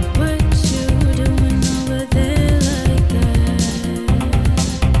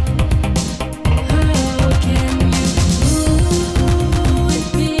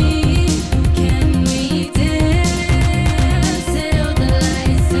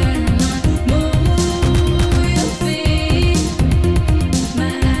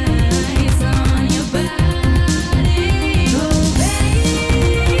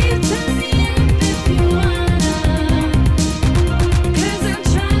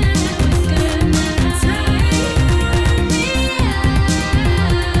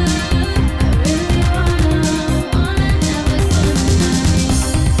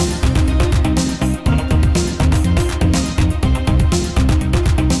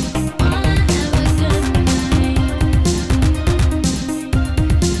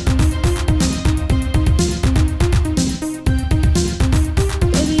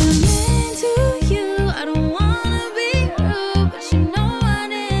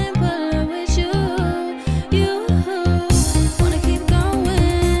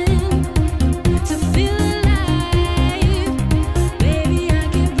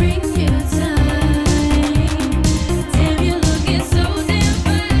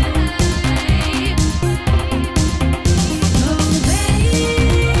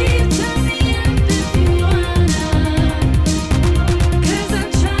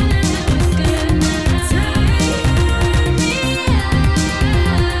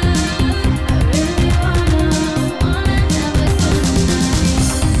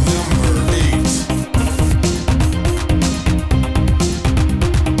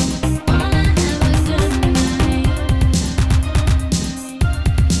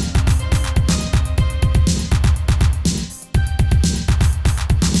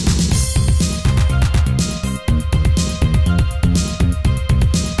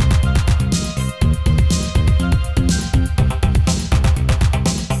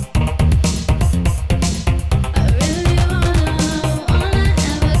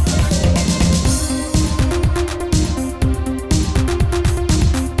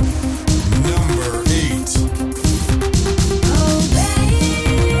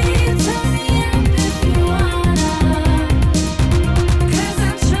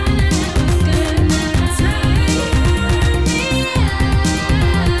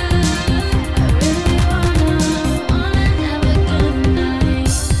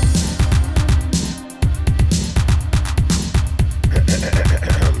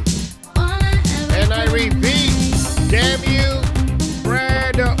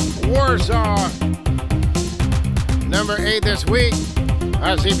Warsaw. Number 8 this week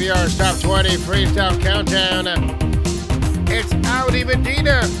on CPR's Top 20 Freestyle Countdown. It's Audi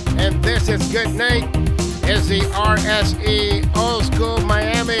Medina, and this is Good Night. It's the RSE Old School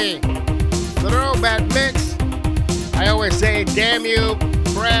Miami Throwback Mix. I always say, damn you,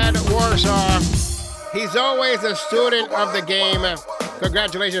 Brad Warsaw. He's always a student of the game.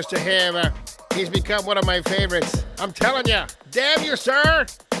 Congratulations to him. He's become one of my favorites. I'm telling you, damn you, sir.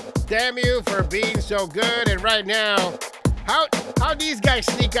 Damn you for being so good. And right now, how these guys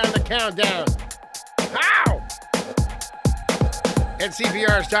sneak on the countdown? How? It's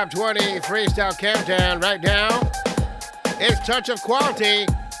CPR's Top 20 Freestyle Countdown right now. It's Touch of Quality,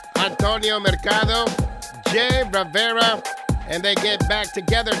 Antonio Mercado, Jay Rivera, and they get back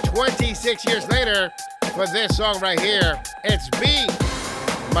together 26 years later for this song right here. It's Be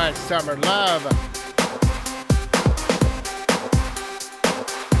My Summer Love.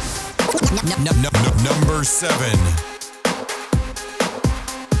 Number 7.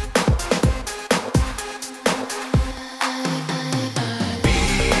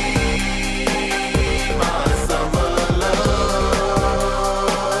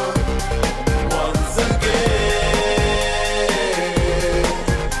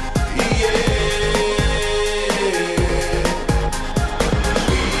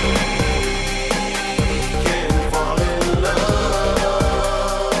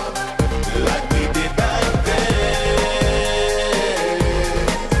 Like we did back then.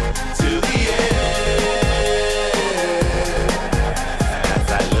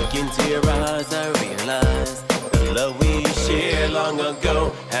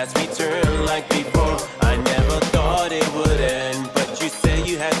 ago has returned like before. I never thought it would end, but you said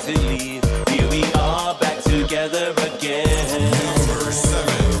you had to leave. Here we are back together again. Number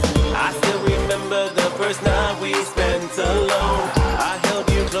 7. I still remember the first night we spent alone. I held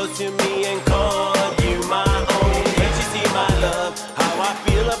you close to me and called you my own. Can't you see my love, how I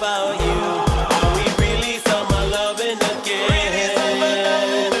feel about you? Are we really summer loving again?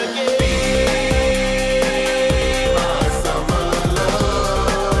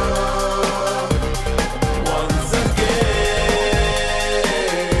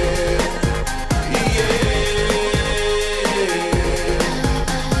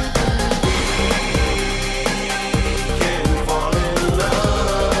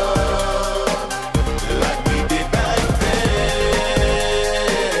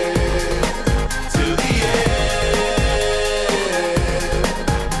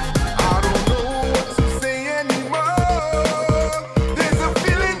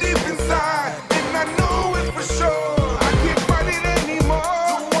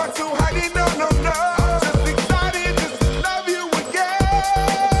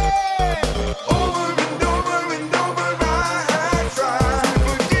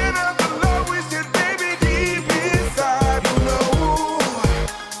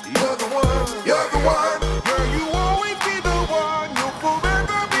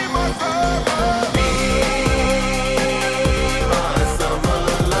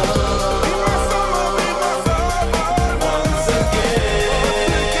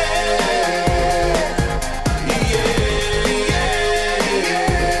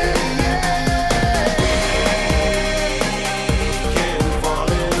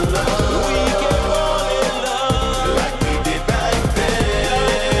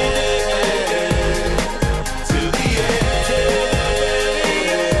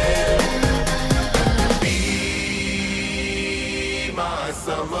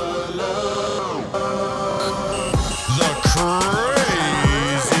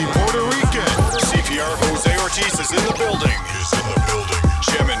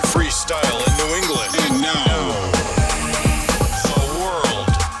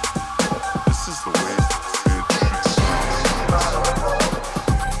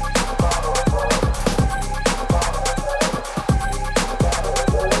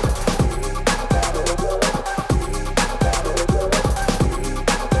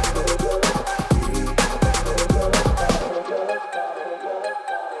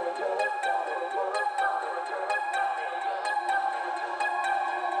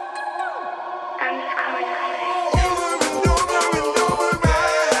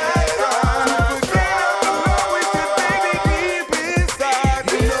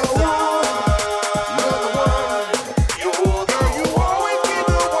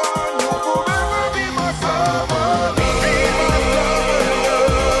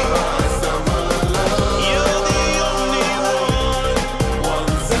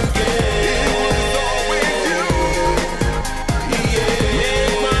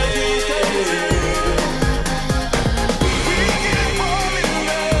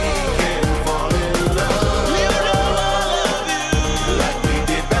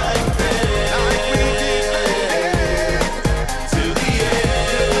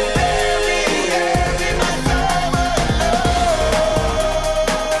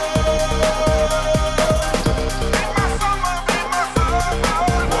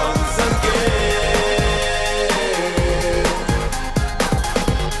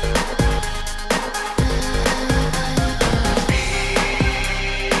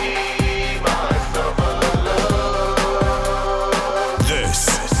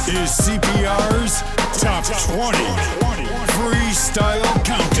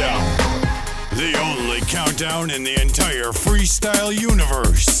 In the entire freestyle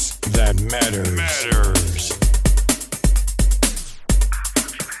universe that matters.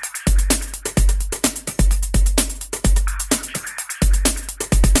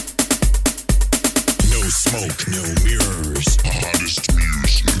 No smoke, no mirrors. Hottest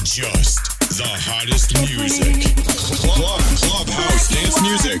music. Just the hottest music. Clubhouse dance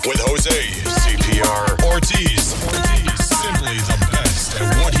music with Jose CPR Ortiz. Simply the best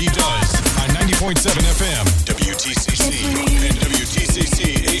at what he does on 90.7 FM, WTCC, and WTCC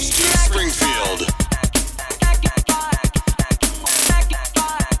HD Springfield.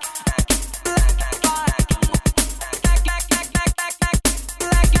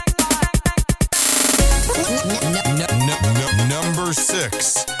 Number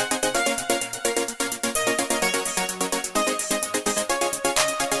 6.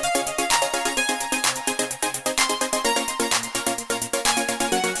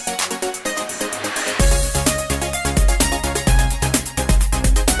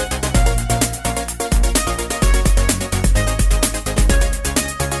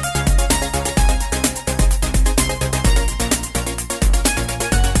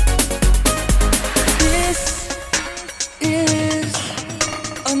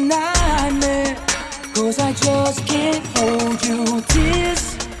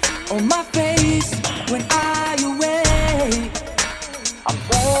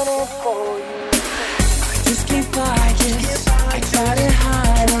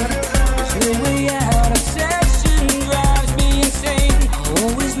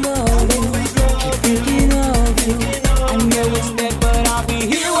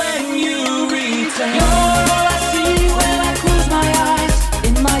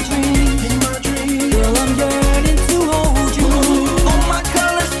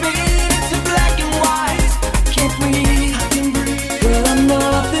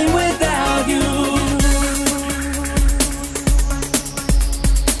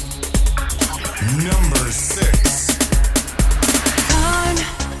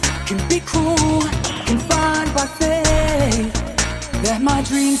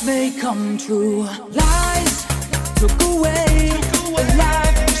 dreams may come true. Lies took away the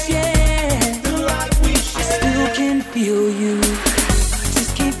life we shared. I still can feel you.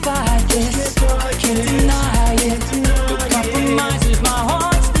 Just can't fight this. Can't deny it. No compromises. My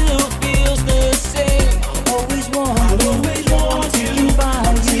heart still feels the same. Always wondering if you can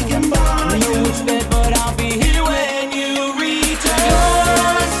find you. I know it's bad, but I'll be here when you return.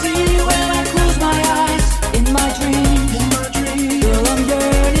 All I see when I close my eyes in my dreams. Girl, I'm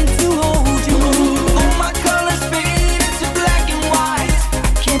yearning to hold you. All my colors fade into black and white.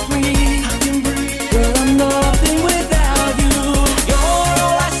 I can't breathe. Girl, I'm nothing without you. You're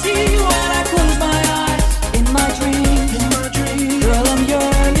all I see when I close my eyes in my dreams. Girl, I'm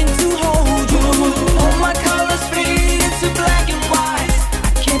yearning to hold you. All my colors fade into black and white.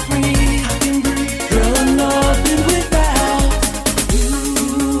 I can't breathe. Girl, I'm nothing without you.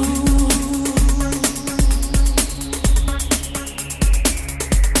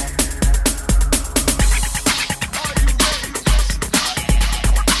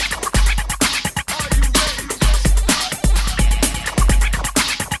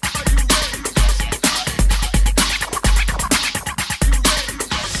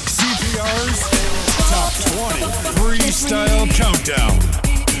 CPR's Top 20 Freestyle Countdown.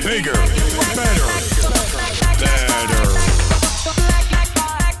 Bigger, better, better.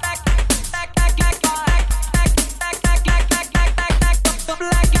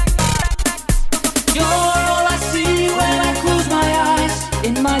 You're all I see when I close my eyes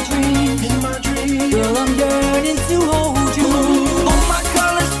in my dreams. Girl, I'm yearning to hold you. All my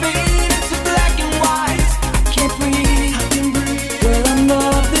colors fade into black and white. I can't breathe. Girl, I'm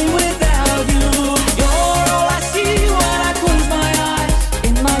nothing without you. You're all I see when I close my eyes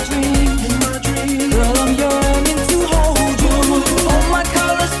in my dreams. Girl, I'm yearning to hold you. All my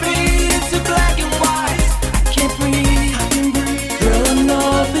colors fade into black and white. I can't breathe. Girl, I'm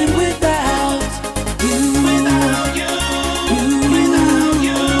nothing without you. Without you. Without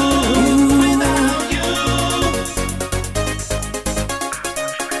you. Without you.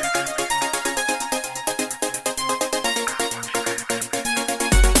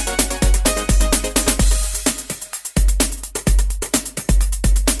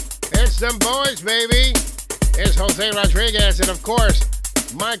 It's them boys, baby. It's Jose Rodriguez and, of course,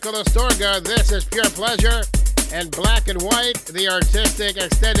 Michael Astorga. This is Pure Pleasure and Black and White, the artistic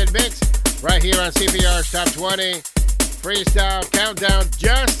extended mix, right here on CPR's Top 20 Freestyle Countdown.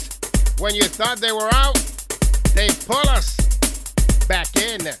 Just when you thought they were out, they pull us back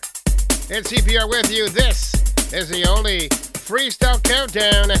in. In CPR with you, this is the only Freestyle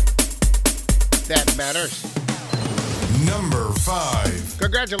Countdown that matters. Number 5.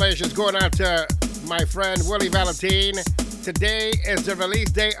 Congratulations going out to my friend Willie Valentine. Today is the release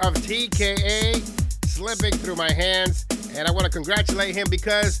day of TKA, slipping through my hands, and I want to congratulate him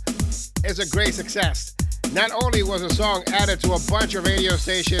because it's a great success. Not only was the song added to a bunch of radio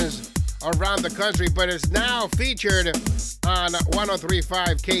stations around the country, but it's now featured on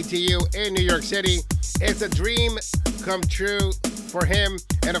 103.5 KTU in New York City. It's a dream come true for him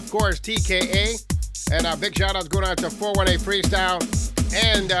and, of course, TKA. And big shout-outs going out to 418 Freestyle.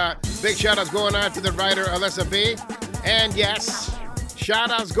 And big shout-outs going out to the writer Alyssa B. And yes,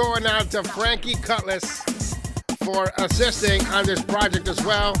 shout-outs going out to Frankie Cutlass for assisting on this project as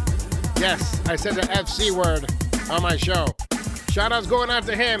well. Yes, I said the FC word on my show. Shout-outs going out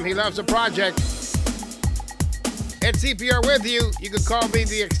to him. He loves the project. It's CPR with you. You can call me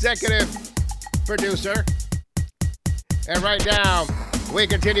the executive producer. And right now, we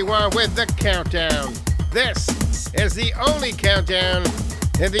continue on with the countdown. This is the only countdown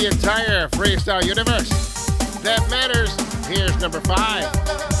in the entire freestyle universe that matters. Here's number 5.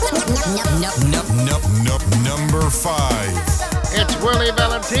 Number 5. It's Willie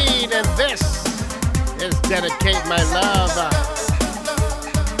Valentine, and this is Dedicate My Love.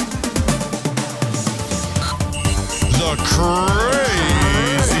 The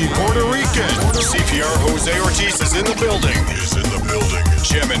crazy Puerto Rican. CPR Jose Ortiz is in the building.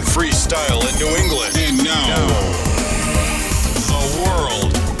 Jamming freestyle in New England. And now, the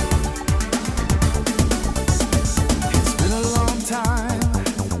world. It's been a long time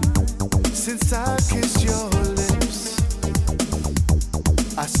since I kissed your lips.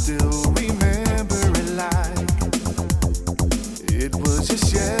 I still remember it like it was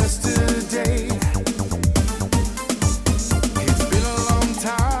just yesterday. It's been a long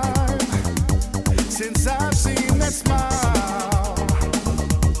time since I've seen that smile.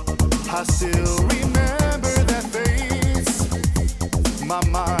 I still remember that face. My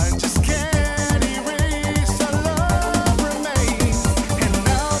mind just can't erase our love remains. And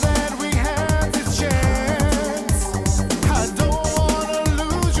now that we have this chance, I don't wanna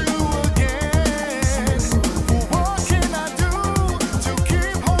lose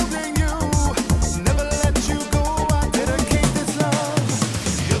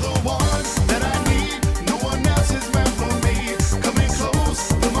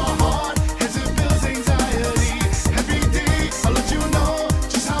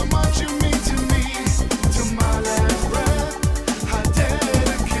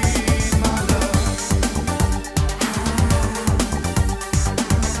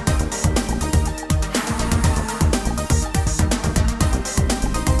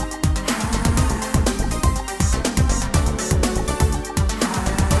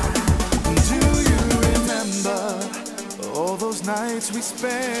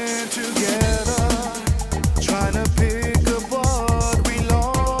band together, trying to pick up what we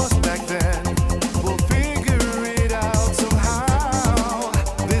lost back then. We'll figure it out somehow.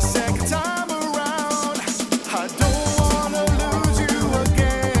 This second time around, I don't wanna lose you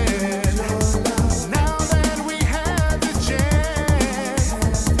again. Now that we have the chance,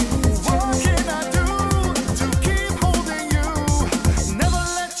 what can I do to keep holding you? Never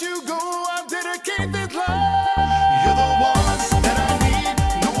let you go. I'll dedicate this love. You're the one that I need.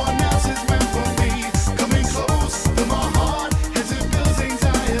 No one else is meant for me. Coming close to my heart as it feels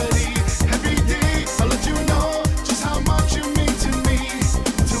anxiety. Every day I let you know just how much you mean to me.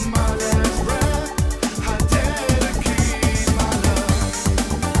 To my last breath, I dedicate my love.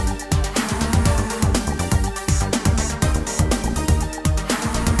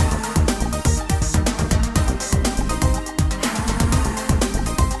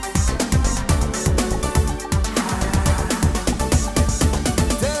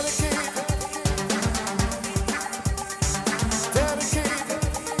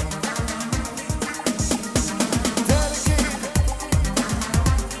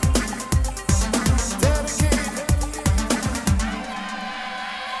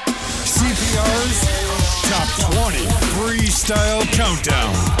 CPR's Top 20 Freestyle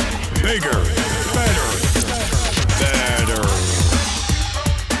Countdown. Bigger, better, better.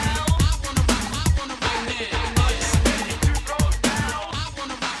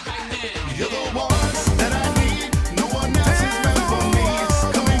 You're the one that I need. No one else is meant for me.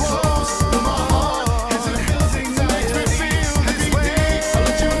 Coming close to my heart as it feels anxiety. Every day I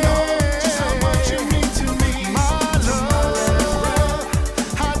let you know just how much you mean to me. My love,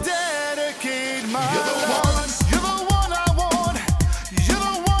 I dedicate my love. You're the one I want. You're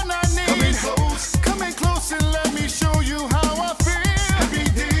the one I need. Coming close and let me show you how I feel. Every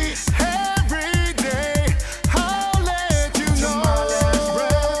day, I'll let you know.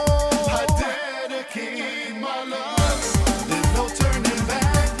 I dedicate my love. There's no turning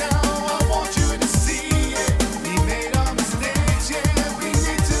back now. I want you to see it. We made our mistakes, yeah. We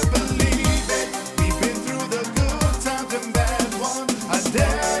need to believe it. We've been through the good times and bad ones. I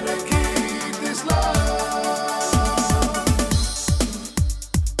dedicate this love.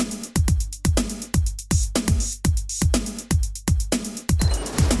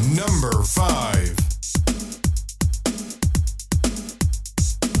 Number 5.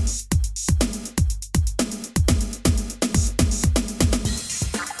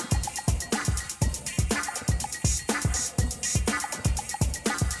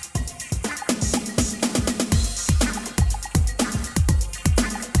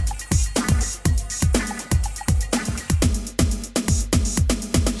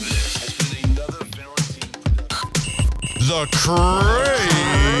 The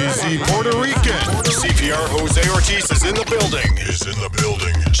crazy Puerto Rican. CPR Jose Ortiz is in the building.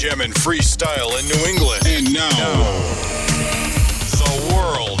 Gemin Freestyle in New England. And now, the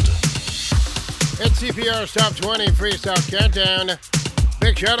world. It's CPR's Top 20 Freestyle Countdown.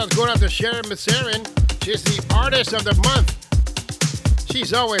 Big shout out going out to Sharon Masserin. She's the Artist of the Month.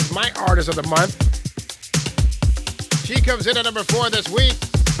 She's always my Artist of the Month. She comes in at number 4 this week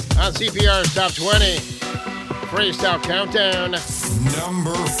on CPR's Top 20 Freestyle Countdown.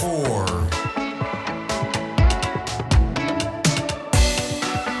 Number 4.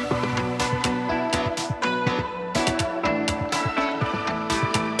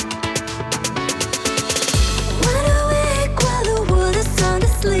 Wide awake while the world is sound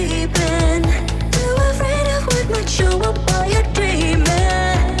asleep, and too afraid of what might show up while you're dreaming.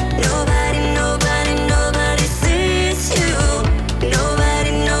 Nobody sees you.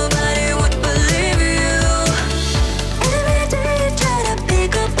 Nobody would believe you. Every day you try to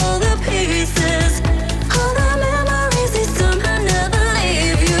pick up all the pieces.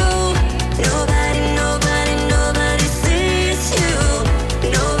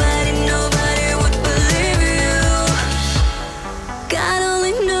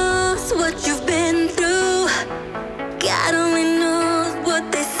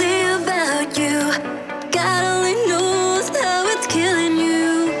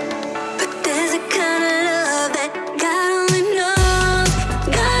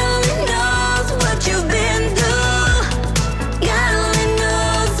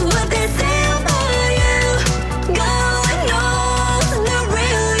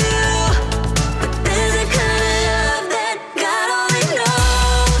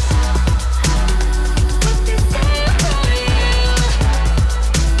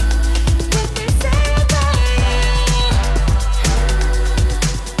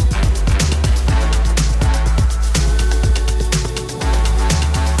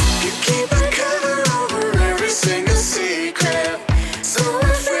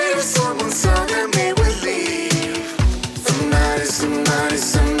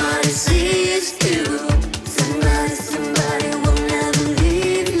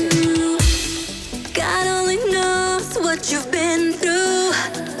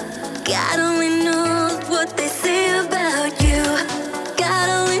 God only knows what they say about you. God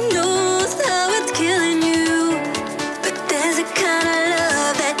only knows how it's killing you. But there's a kind of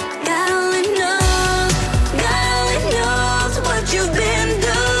love that God only knows. God only knows what you've been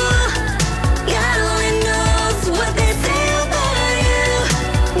through. God only knows what they say about you.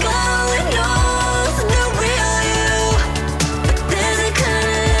 God only knows the real you. But there's a kind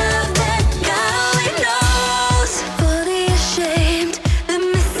of love that God only knows. Fully ashamed, the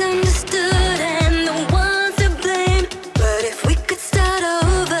misunderstood, and the ones to blame. But if we could start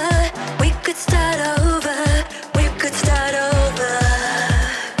over, we could start over, we could start over.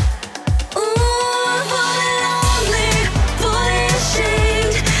 Ooh, I'm fully lonely, fully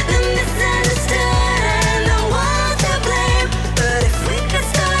ashamed, the misunderstood, and the ones to blame. But if we could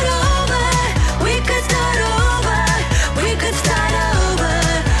start over, we could start over, we could start over.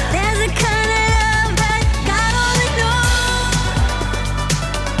 There's a kind of love that God only knows.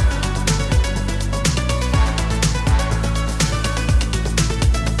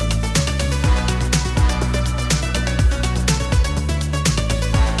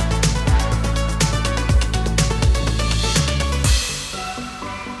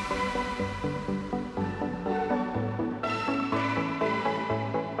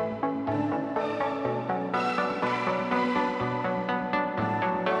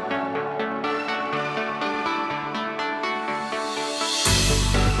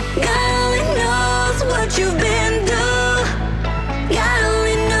 God only knows what you've been through. God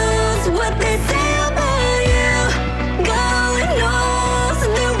only knows what they say about you. God only knows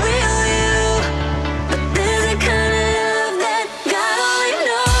the real you. But there's a kind of love that God only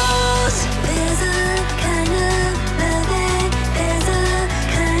knows. There's a kind of love that, there's a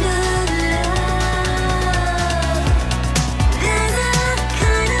kind of love. There's a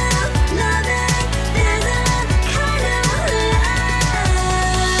kind of love that, there's a kind of love.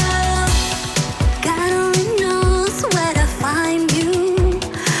 God only knows where to find you.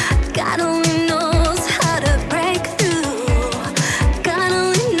 God only knows how to break through. God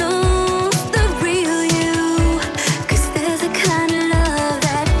only knows the real you. 'Cause there's a kind of love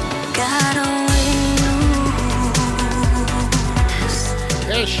that God only knows.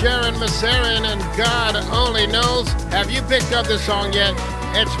 It's Sharon Massarin and God Only Knows. Have you picked up this song yet?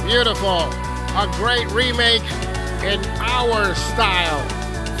 It's beautiful. A great remake in our style.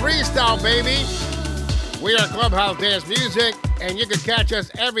 Freestyle, baby. We are Clubhouse Dance Music, and you can catch us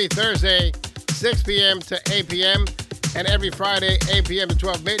every Thursday, 6 p.m. to 8 p.m., and every Friday, 8 p.m. to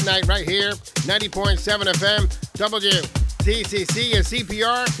 12 midnight, right here, 90.7 FM, WTCC and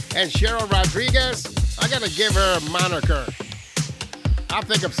CPR, and Cheryl Rodriguez. I gotta give her a moniker. I'll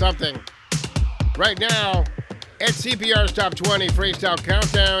think of something. Right now, it's CPR's Top 20 Freestyle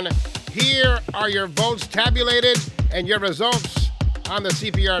Countdown. Here are your votes tabulated and your results on the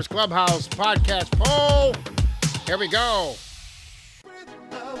CPR's Clubhouse podcast poll. Here we go.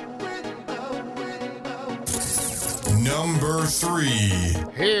 Number 3.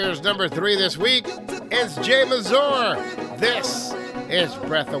 Here's number 3 this week. It's Jay Mazur. This is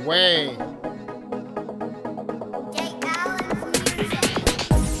Breath Away.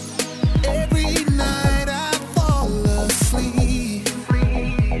 Every night I fall asleep.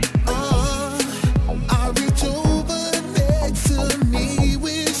 I reach over next to me,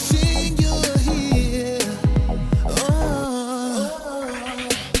 wishing you're here.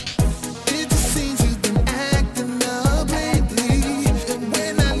 It just seems you've been acting up lately. And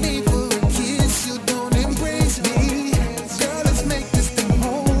when I leave for a kiss, you don't embrace me. Girl, let's make this thing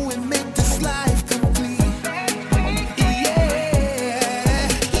whole and make this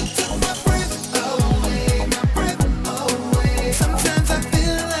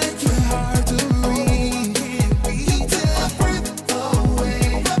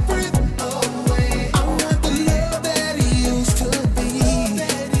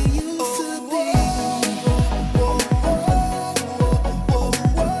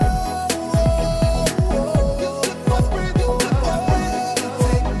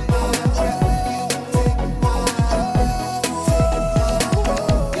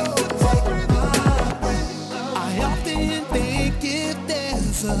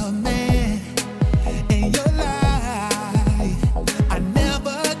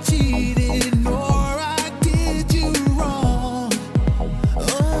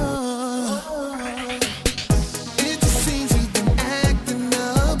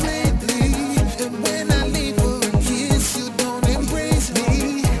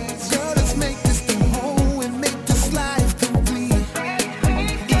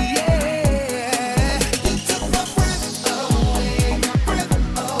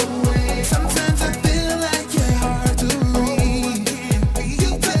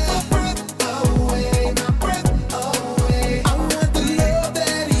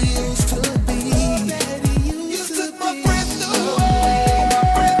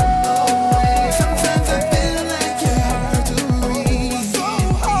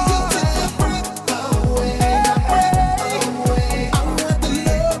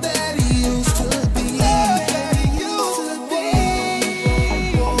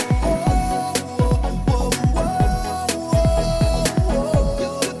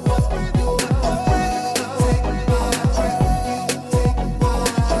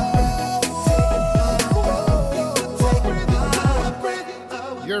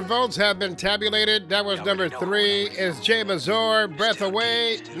votes have been tabulated. That was number 3 is Jay Mazur, Breath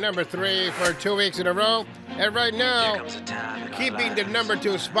Away, number 3 for 2 weeks in a row. And right now, keeping the number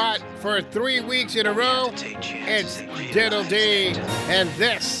 2 spot for 3 weeks in a row, it's Diddle D. And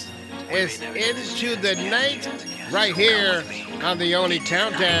this is Into the Night right here on the only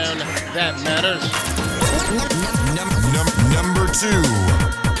countdown that matters. Number 2.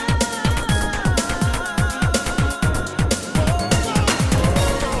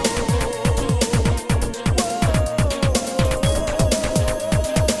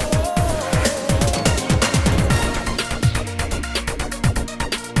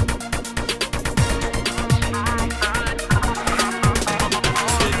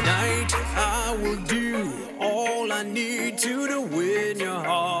 Tonight I will do all I need to win your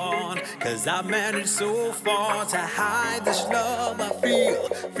heart. 'Cause I've managed so far to hide this love I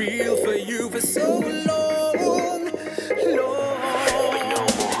feel for you for so long, long.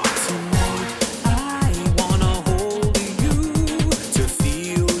 Tonight I wanna hold you, to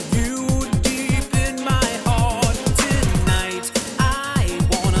feel you deep in my heart. Tonight I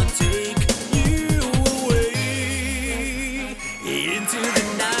wanna take you away into the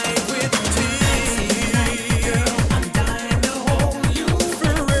night with me. Girl, I'm dying to hold you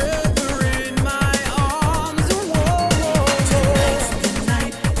forever in my arms. Whoa.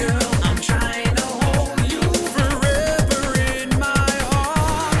 Tonight, girl, I'm trying to hold you forever in my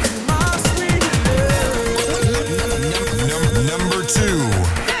arms, my sweet love. Number 2.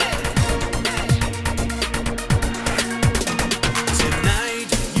 Tonight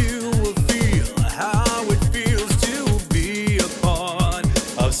you will feel how it feels to be a part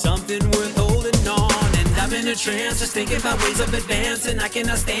of something worth holding on. And I'm in a trance, just thinking about ways of advancing. I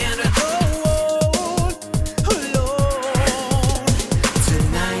cannot stand alone.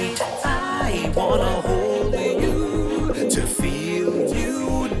 Tonight I wanna hold you, to feel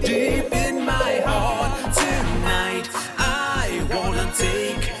you deep in my heart. Tonight I wanna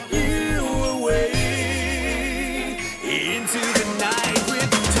take you away into the night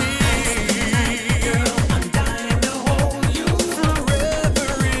with me. Girl, I'm dying to hold you forever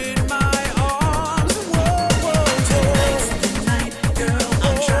in my arms. Whoa. Tonight, girl,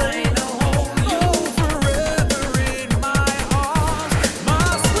 I'm trying to hold you forever in my arms, my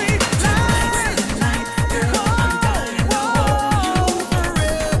sweet love. Tonight, girl, I'm dying to hold you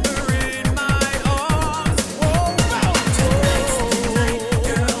forever in my arms. Whoa. Tonight,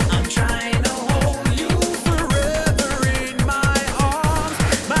 girl, I'm trying to hold you forever in my arms,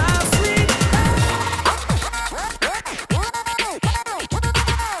 my sweet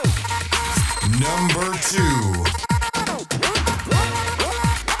Number 2.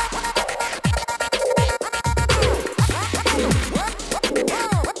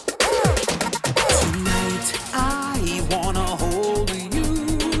 Tonight I wanna hold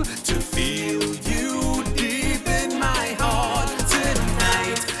you, to feel you deep in my heart.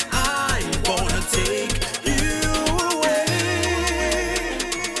 Tonight I wanna take you away.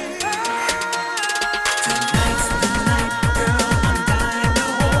 Tonight's the night, girl, I'm dying to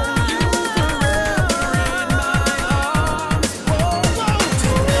hold you forever in my arms. Whoa.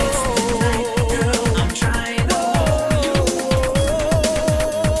 Tonight's the night, girl, I'm trying to hold you.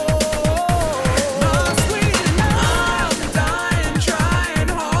 My sweet love, I'm dying, trying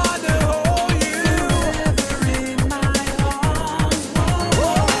hard to hold you forever in my arms.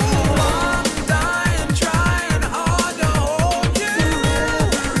 Whoa, I'm dying, trying hard to hold you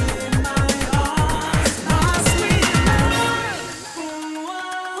forever in my arms. My sweet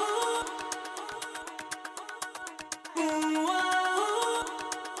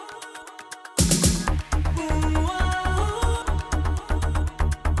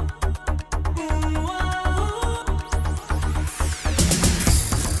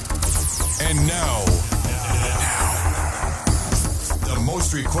And now, the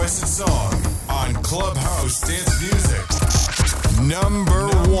most requested song on Clubhouse Dance Music. Number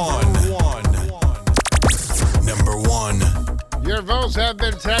 1. Number 1. Your votes have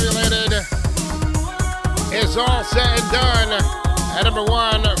been tabulated. It's all said and done. At number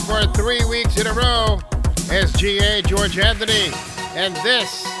 1 for 3 weeks in a row is G.A. George Anthony. And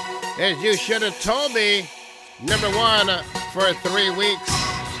this is You Should Have Told Me. Number 1 for 3 weeks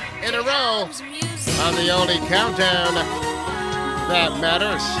in a row on the only countdown that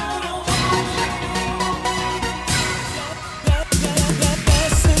matters.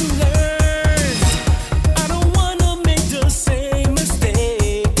 lesson learned. I don't wanna make the same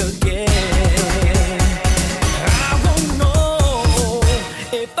mistake again. I won't know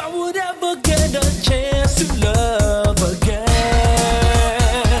if I would ever get a chance to love again.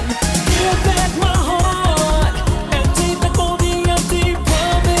 Give back my heart and take back all the empty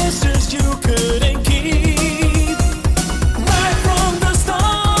promises.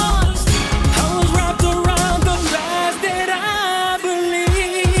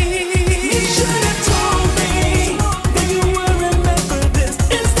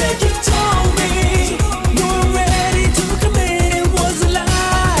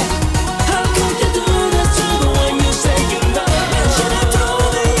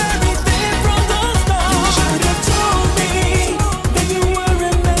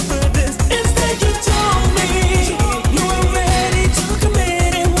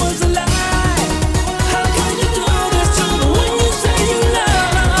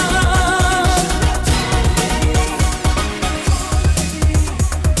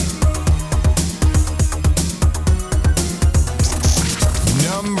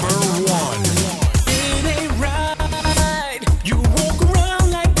 number one. It ain't right. You walk around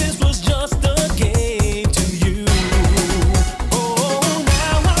like this was just a game to you. Oh,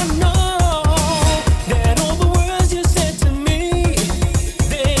 now I know that all the words you said to me,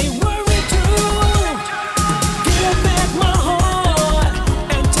 they weren't true. Give back my heart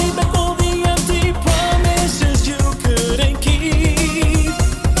and take back all the empty promises you couldn't keep.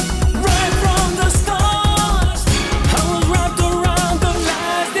 Right from the start, I was wrapped around the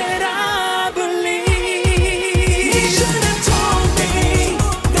lies that I believed. You should have told me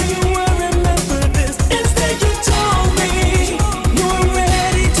that you weren't meant for this. Instead, you told me you were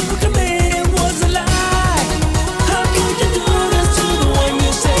ready to commit. It was a lie. How could you do this to the one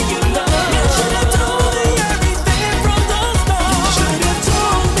you say you love? You should have told me everything from the start. You should have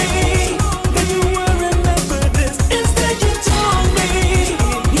told me that you weren't meant for this. Instead, you told me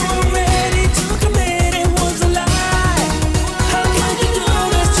you were ready to commit. It was a lie. How could you do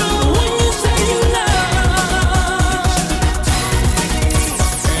this to the one you say you love?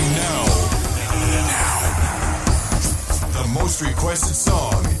 And now, the most requested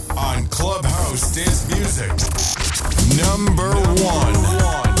song on Clubhouse Dance Music. Number one.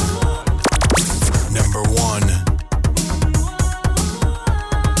 Number one.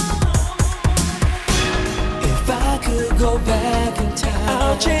 If I could go back in time,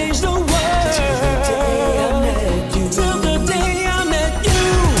 I'll change the world. Till the day I met you. Till the day I met you.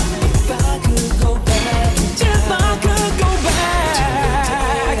 If I could go back in time. If I could go back.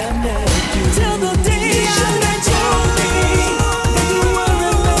 Till the day I met you. That you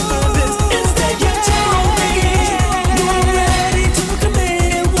weren't meant for this. Instead you told me you were ready to commit.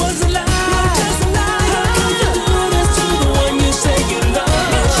 It was a lie. You're just a lie. How could you do this to the one you say you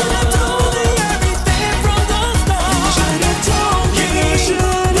love? You should have told me everything from the start. You should have told me. You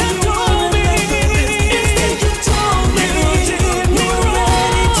should have told me. Instead you told me you were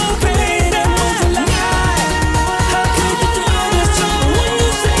ready to commit. It was a lie. How could you do this to the one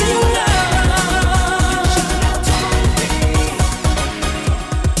you say you love? You should have told me.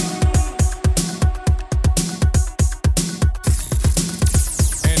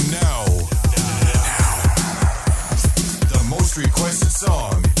 And now, the most requested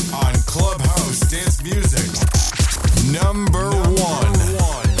song on Clubhouse Dance Music. Number one.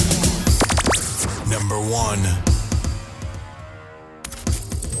 Number one.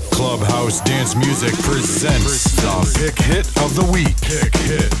 Clubhouse Dance Music presents the Pick Hit of the Week. Pick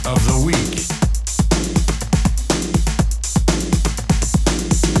Hit of the Week.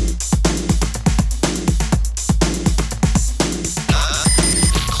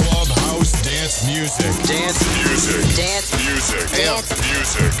 Clubhouse Dance Music. Dance music. Dance music. Dance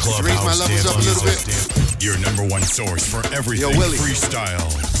music. Clubhouse raise my levels up a little bit. Dance. Your number one source for everything Willie.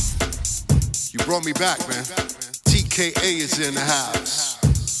 freestyle. You brought me back, man. TKA is in the house.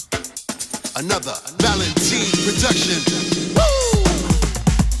 Another Valentine production.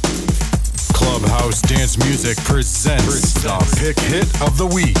 Clubhouse Dance Music presents the Pick Hit of the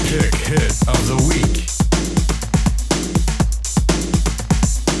Week. Pick Hit of the Week.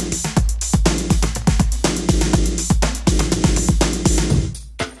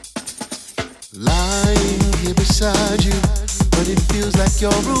 Lying here beside you, but it feels like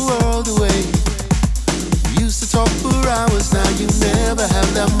you're a world away. We used to talk for hours, now you never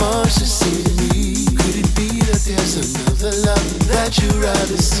have that much to say to me. Could it be that there's another love that you'd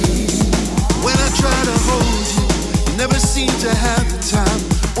rather see? When I try to hold you, you never seem to have the time.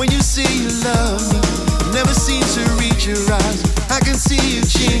 When you say you love me, you never seem to reach your eyes. I can see you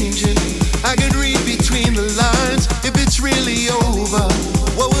changing, I can read between the lines. If it's really over,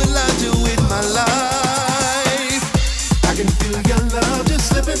 what will I do with my life? I can feel your love just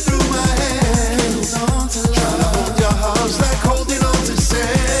slipping through my hands. Try to hold your arms like holding on to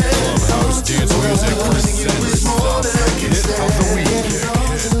sand. Clubhouse Dance Music presents the Pick Hit of the Week.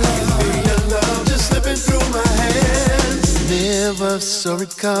 I can feel your love just slipping through my hands. Never saw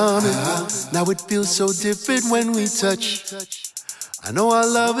it coming. Now it feels so different when we touch. I know our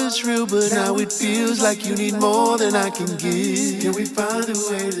love is real, but now it feels like you need more than I can give. Can we find a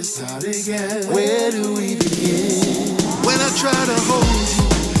way to start again? Where do we begin? When I try to hold you,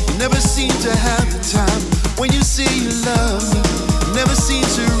 you never seem to have the time. When you say you love me, you never seem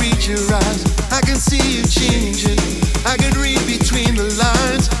to reach your eyes. I can see you changing, I can read between the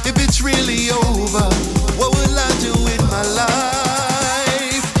lines. If it's really over, what will I do with my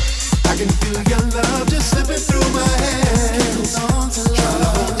life? I can feel your love just slipping through my hands. Try to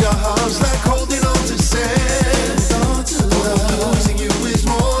hold your arms like holding on to sand. Losing you is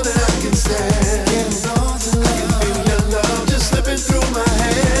more than I can stand. I can feel your love just slipping through my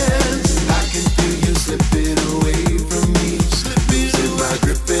hands. I can feel you slipping away from me. Losing my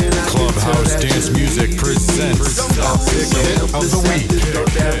grip House Dance Music presents the Pick of the Week.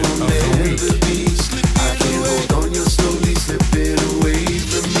 I can't hold on, you're slowly slipping away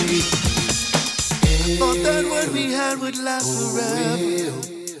from me. Thought that what we had would last forever.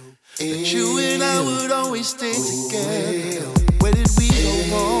 That you and I would always stay together. Where did we go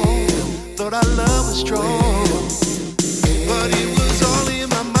wrong? Thought our love was strong, but it was all in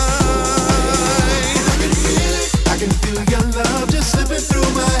my mind. I can feel your love just slipping through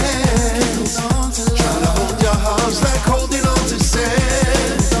my hands. Trying to hold your arms like holding on to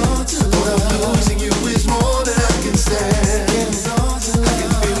sand. Thought of losing you is more than I can stand. I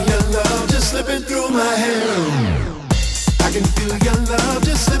can feel your love just slipping through my hands. I can feel your love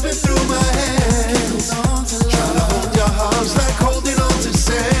just slipping through my hands. Trying to hold your arms like holding on to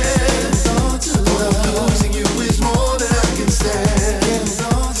sand. Thought of losing you is more than I can stand.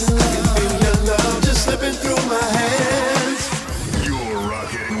 I can feel your love just slipping through my hands. You're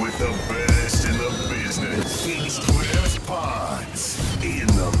rocking with the best in the business. It's Cliff Potts in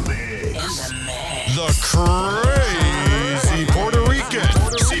the mix. The crazy Puerto Rican.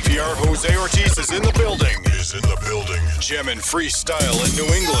 CPR Jose Ortiz is in the building. Gem and freestyle in New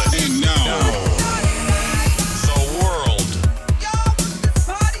England. And now, the world.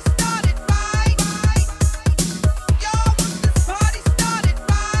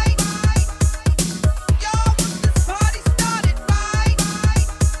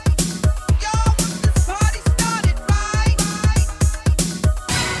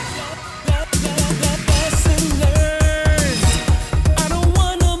 I don't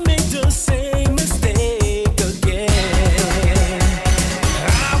wanna make the same mistake again.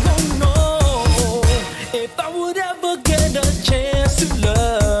 I won't know if I would ever get a chance to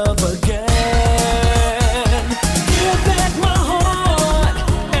love again. Give back my heart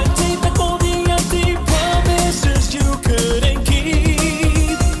and take back all the empty promises you couldn't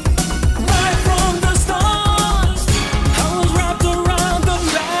keep. Right from the start, I was wrapped around the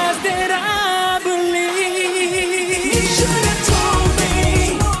lies that I believed. You should have told me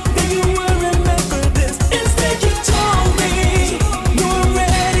that you wouldn't remember this. Instead, you told me you were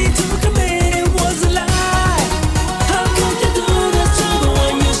ready to commit. It was a lie. How could you do this to the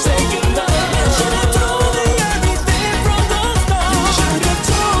one you say you love? You should have told me everything from the start. You should have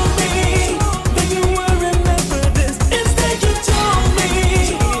told me that you would remember this. Instead, you told me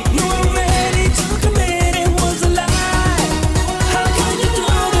you were ready to commit. It was a lie. How could you do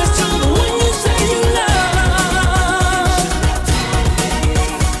this to the one you say you love?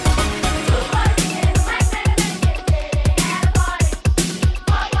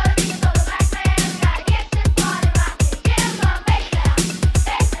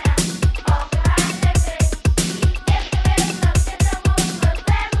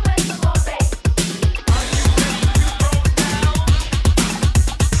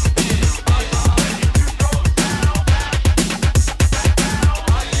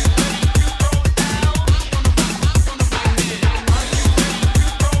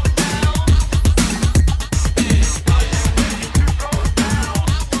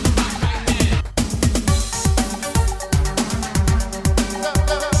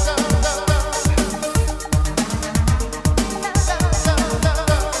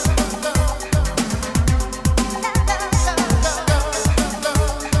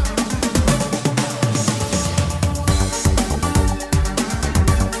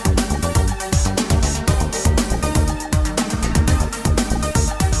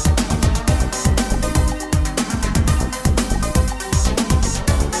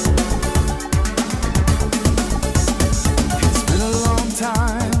 It's been a long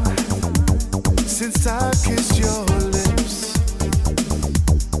time since I kissed your lips.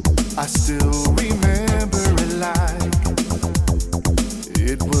 I still remember it like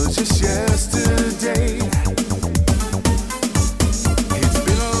it was just yesterday. It's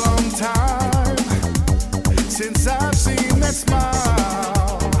been a long time since I've seen that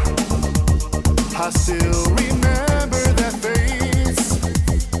smile. I still remember that face.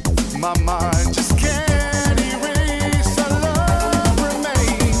 My mind just can't erase. Our love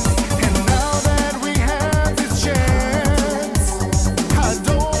remains. And now that we have this chance, I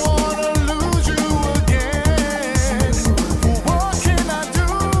don't wanna lose you again. What can I do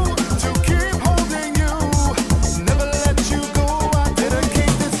to keep holding you?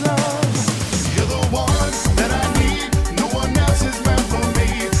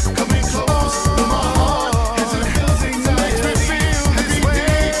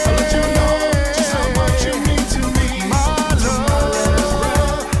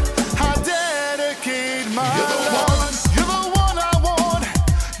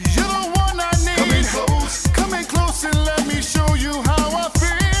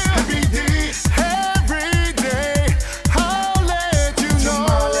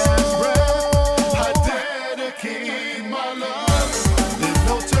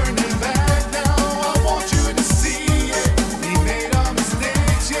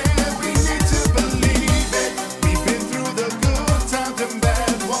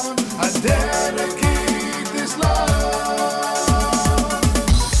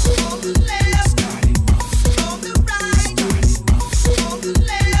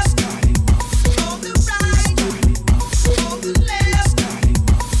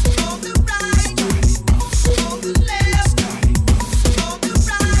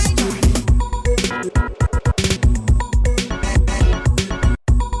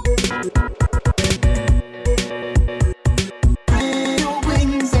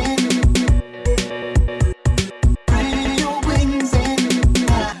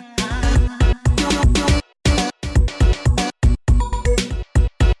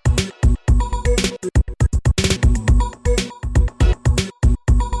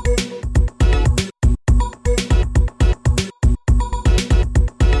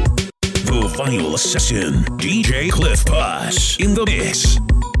 Assassin, DJ Cliff Puss in the mix.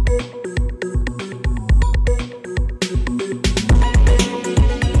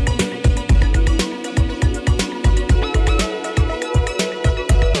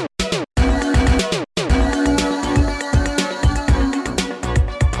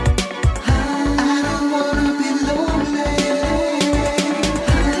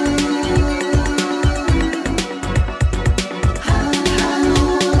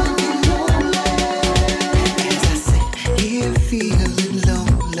 Here feeling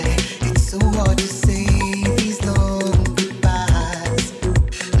lonely, it's so hard to say these long goodbyes.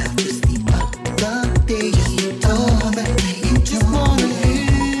 Now just the other day you told me you just wanna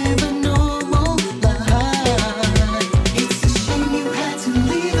live a normal life. It's a shame you had to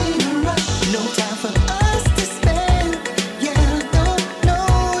leave in a rush. No time for us to spend. Yeah, I don't know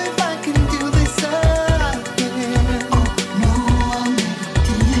if I can do this again. Oh no, I'll never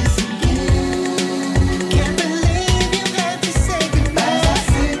do this again. Can't believe you had to say goodbye. As I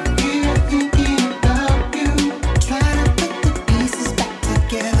sit here thinking about you, trying to put the pieces back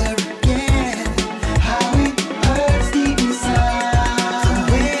together again. How it hurts deep inside, the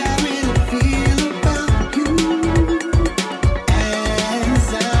way I really feel about you. As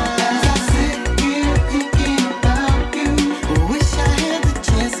I sit here thinking about you, wish I had the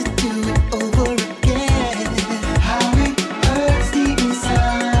chance to do it over again. How it hurts deep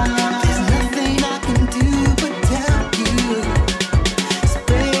inside. There's nothing I can do but tell you.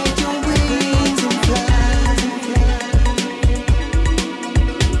 Spread your wings and fly.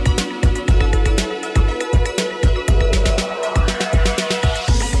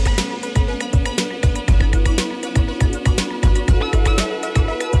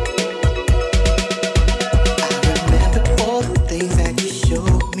 Remember all the things that you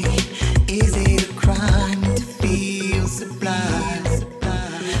showed me. Is it a crime to feel sublime?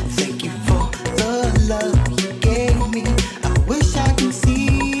 Thank you for the love you gave me. I wish I could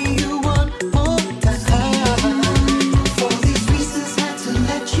see you one more time. For these reasons, had to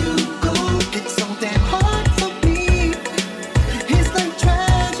let you go. It's so damn hard for me. It's like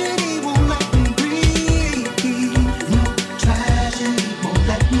tragedy won't let me breathe. No, tragedy won't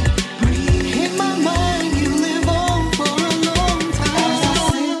let me breathe. In my mind, you live on for a long time. As I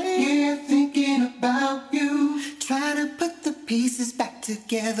sit here thinking about you, trying to put the pieces back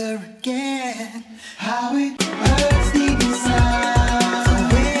together again.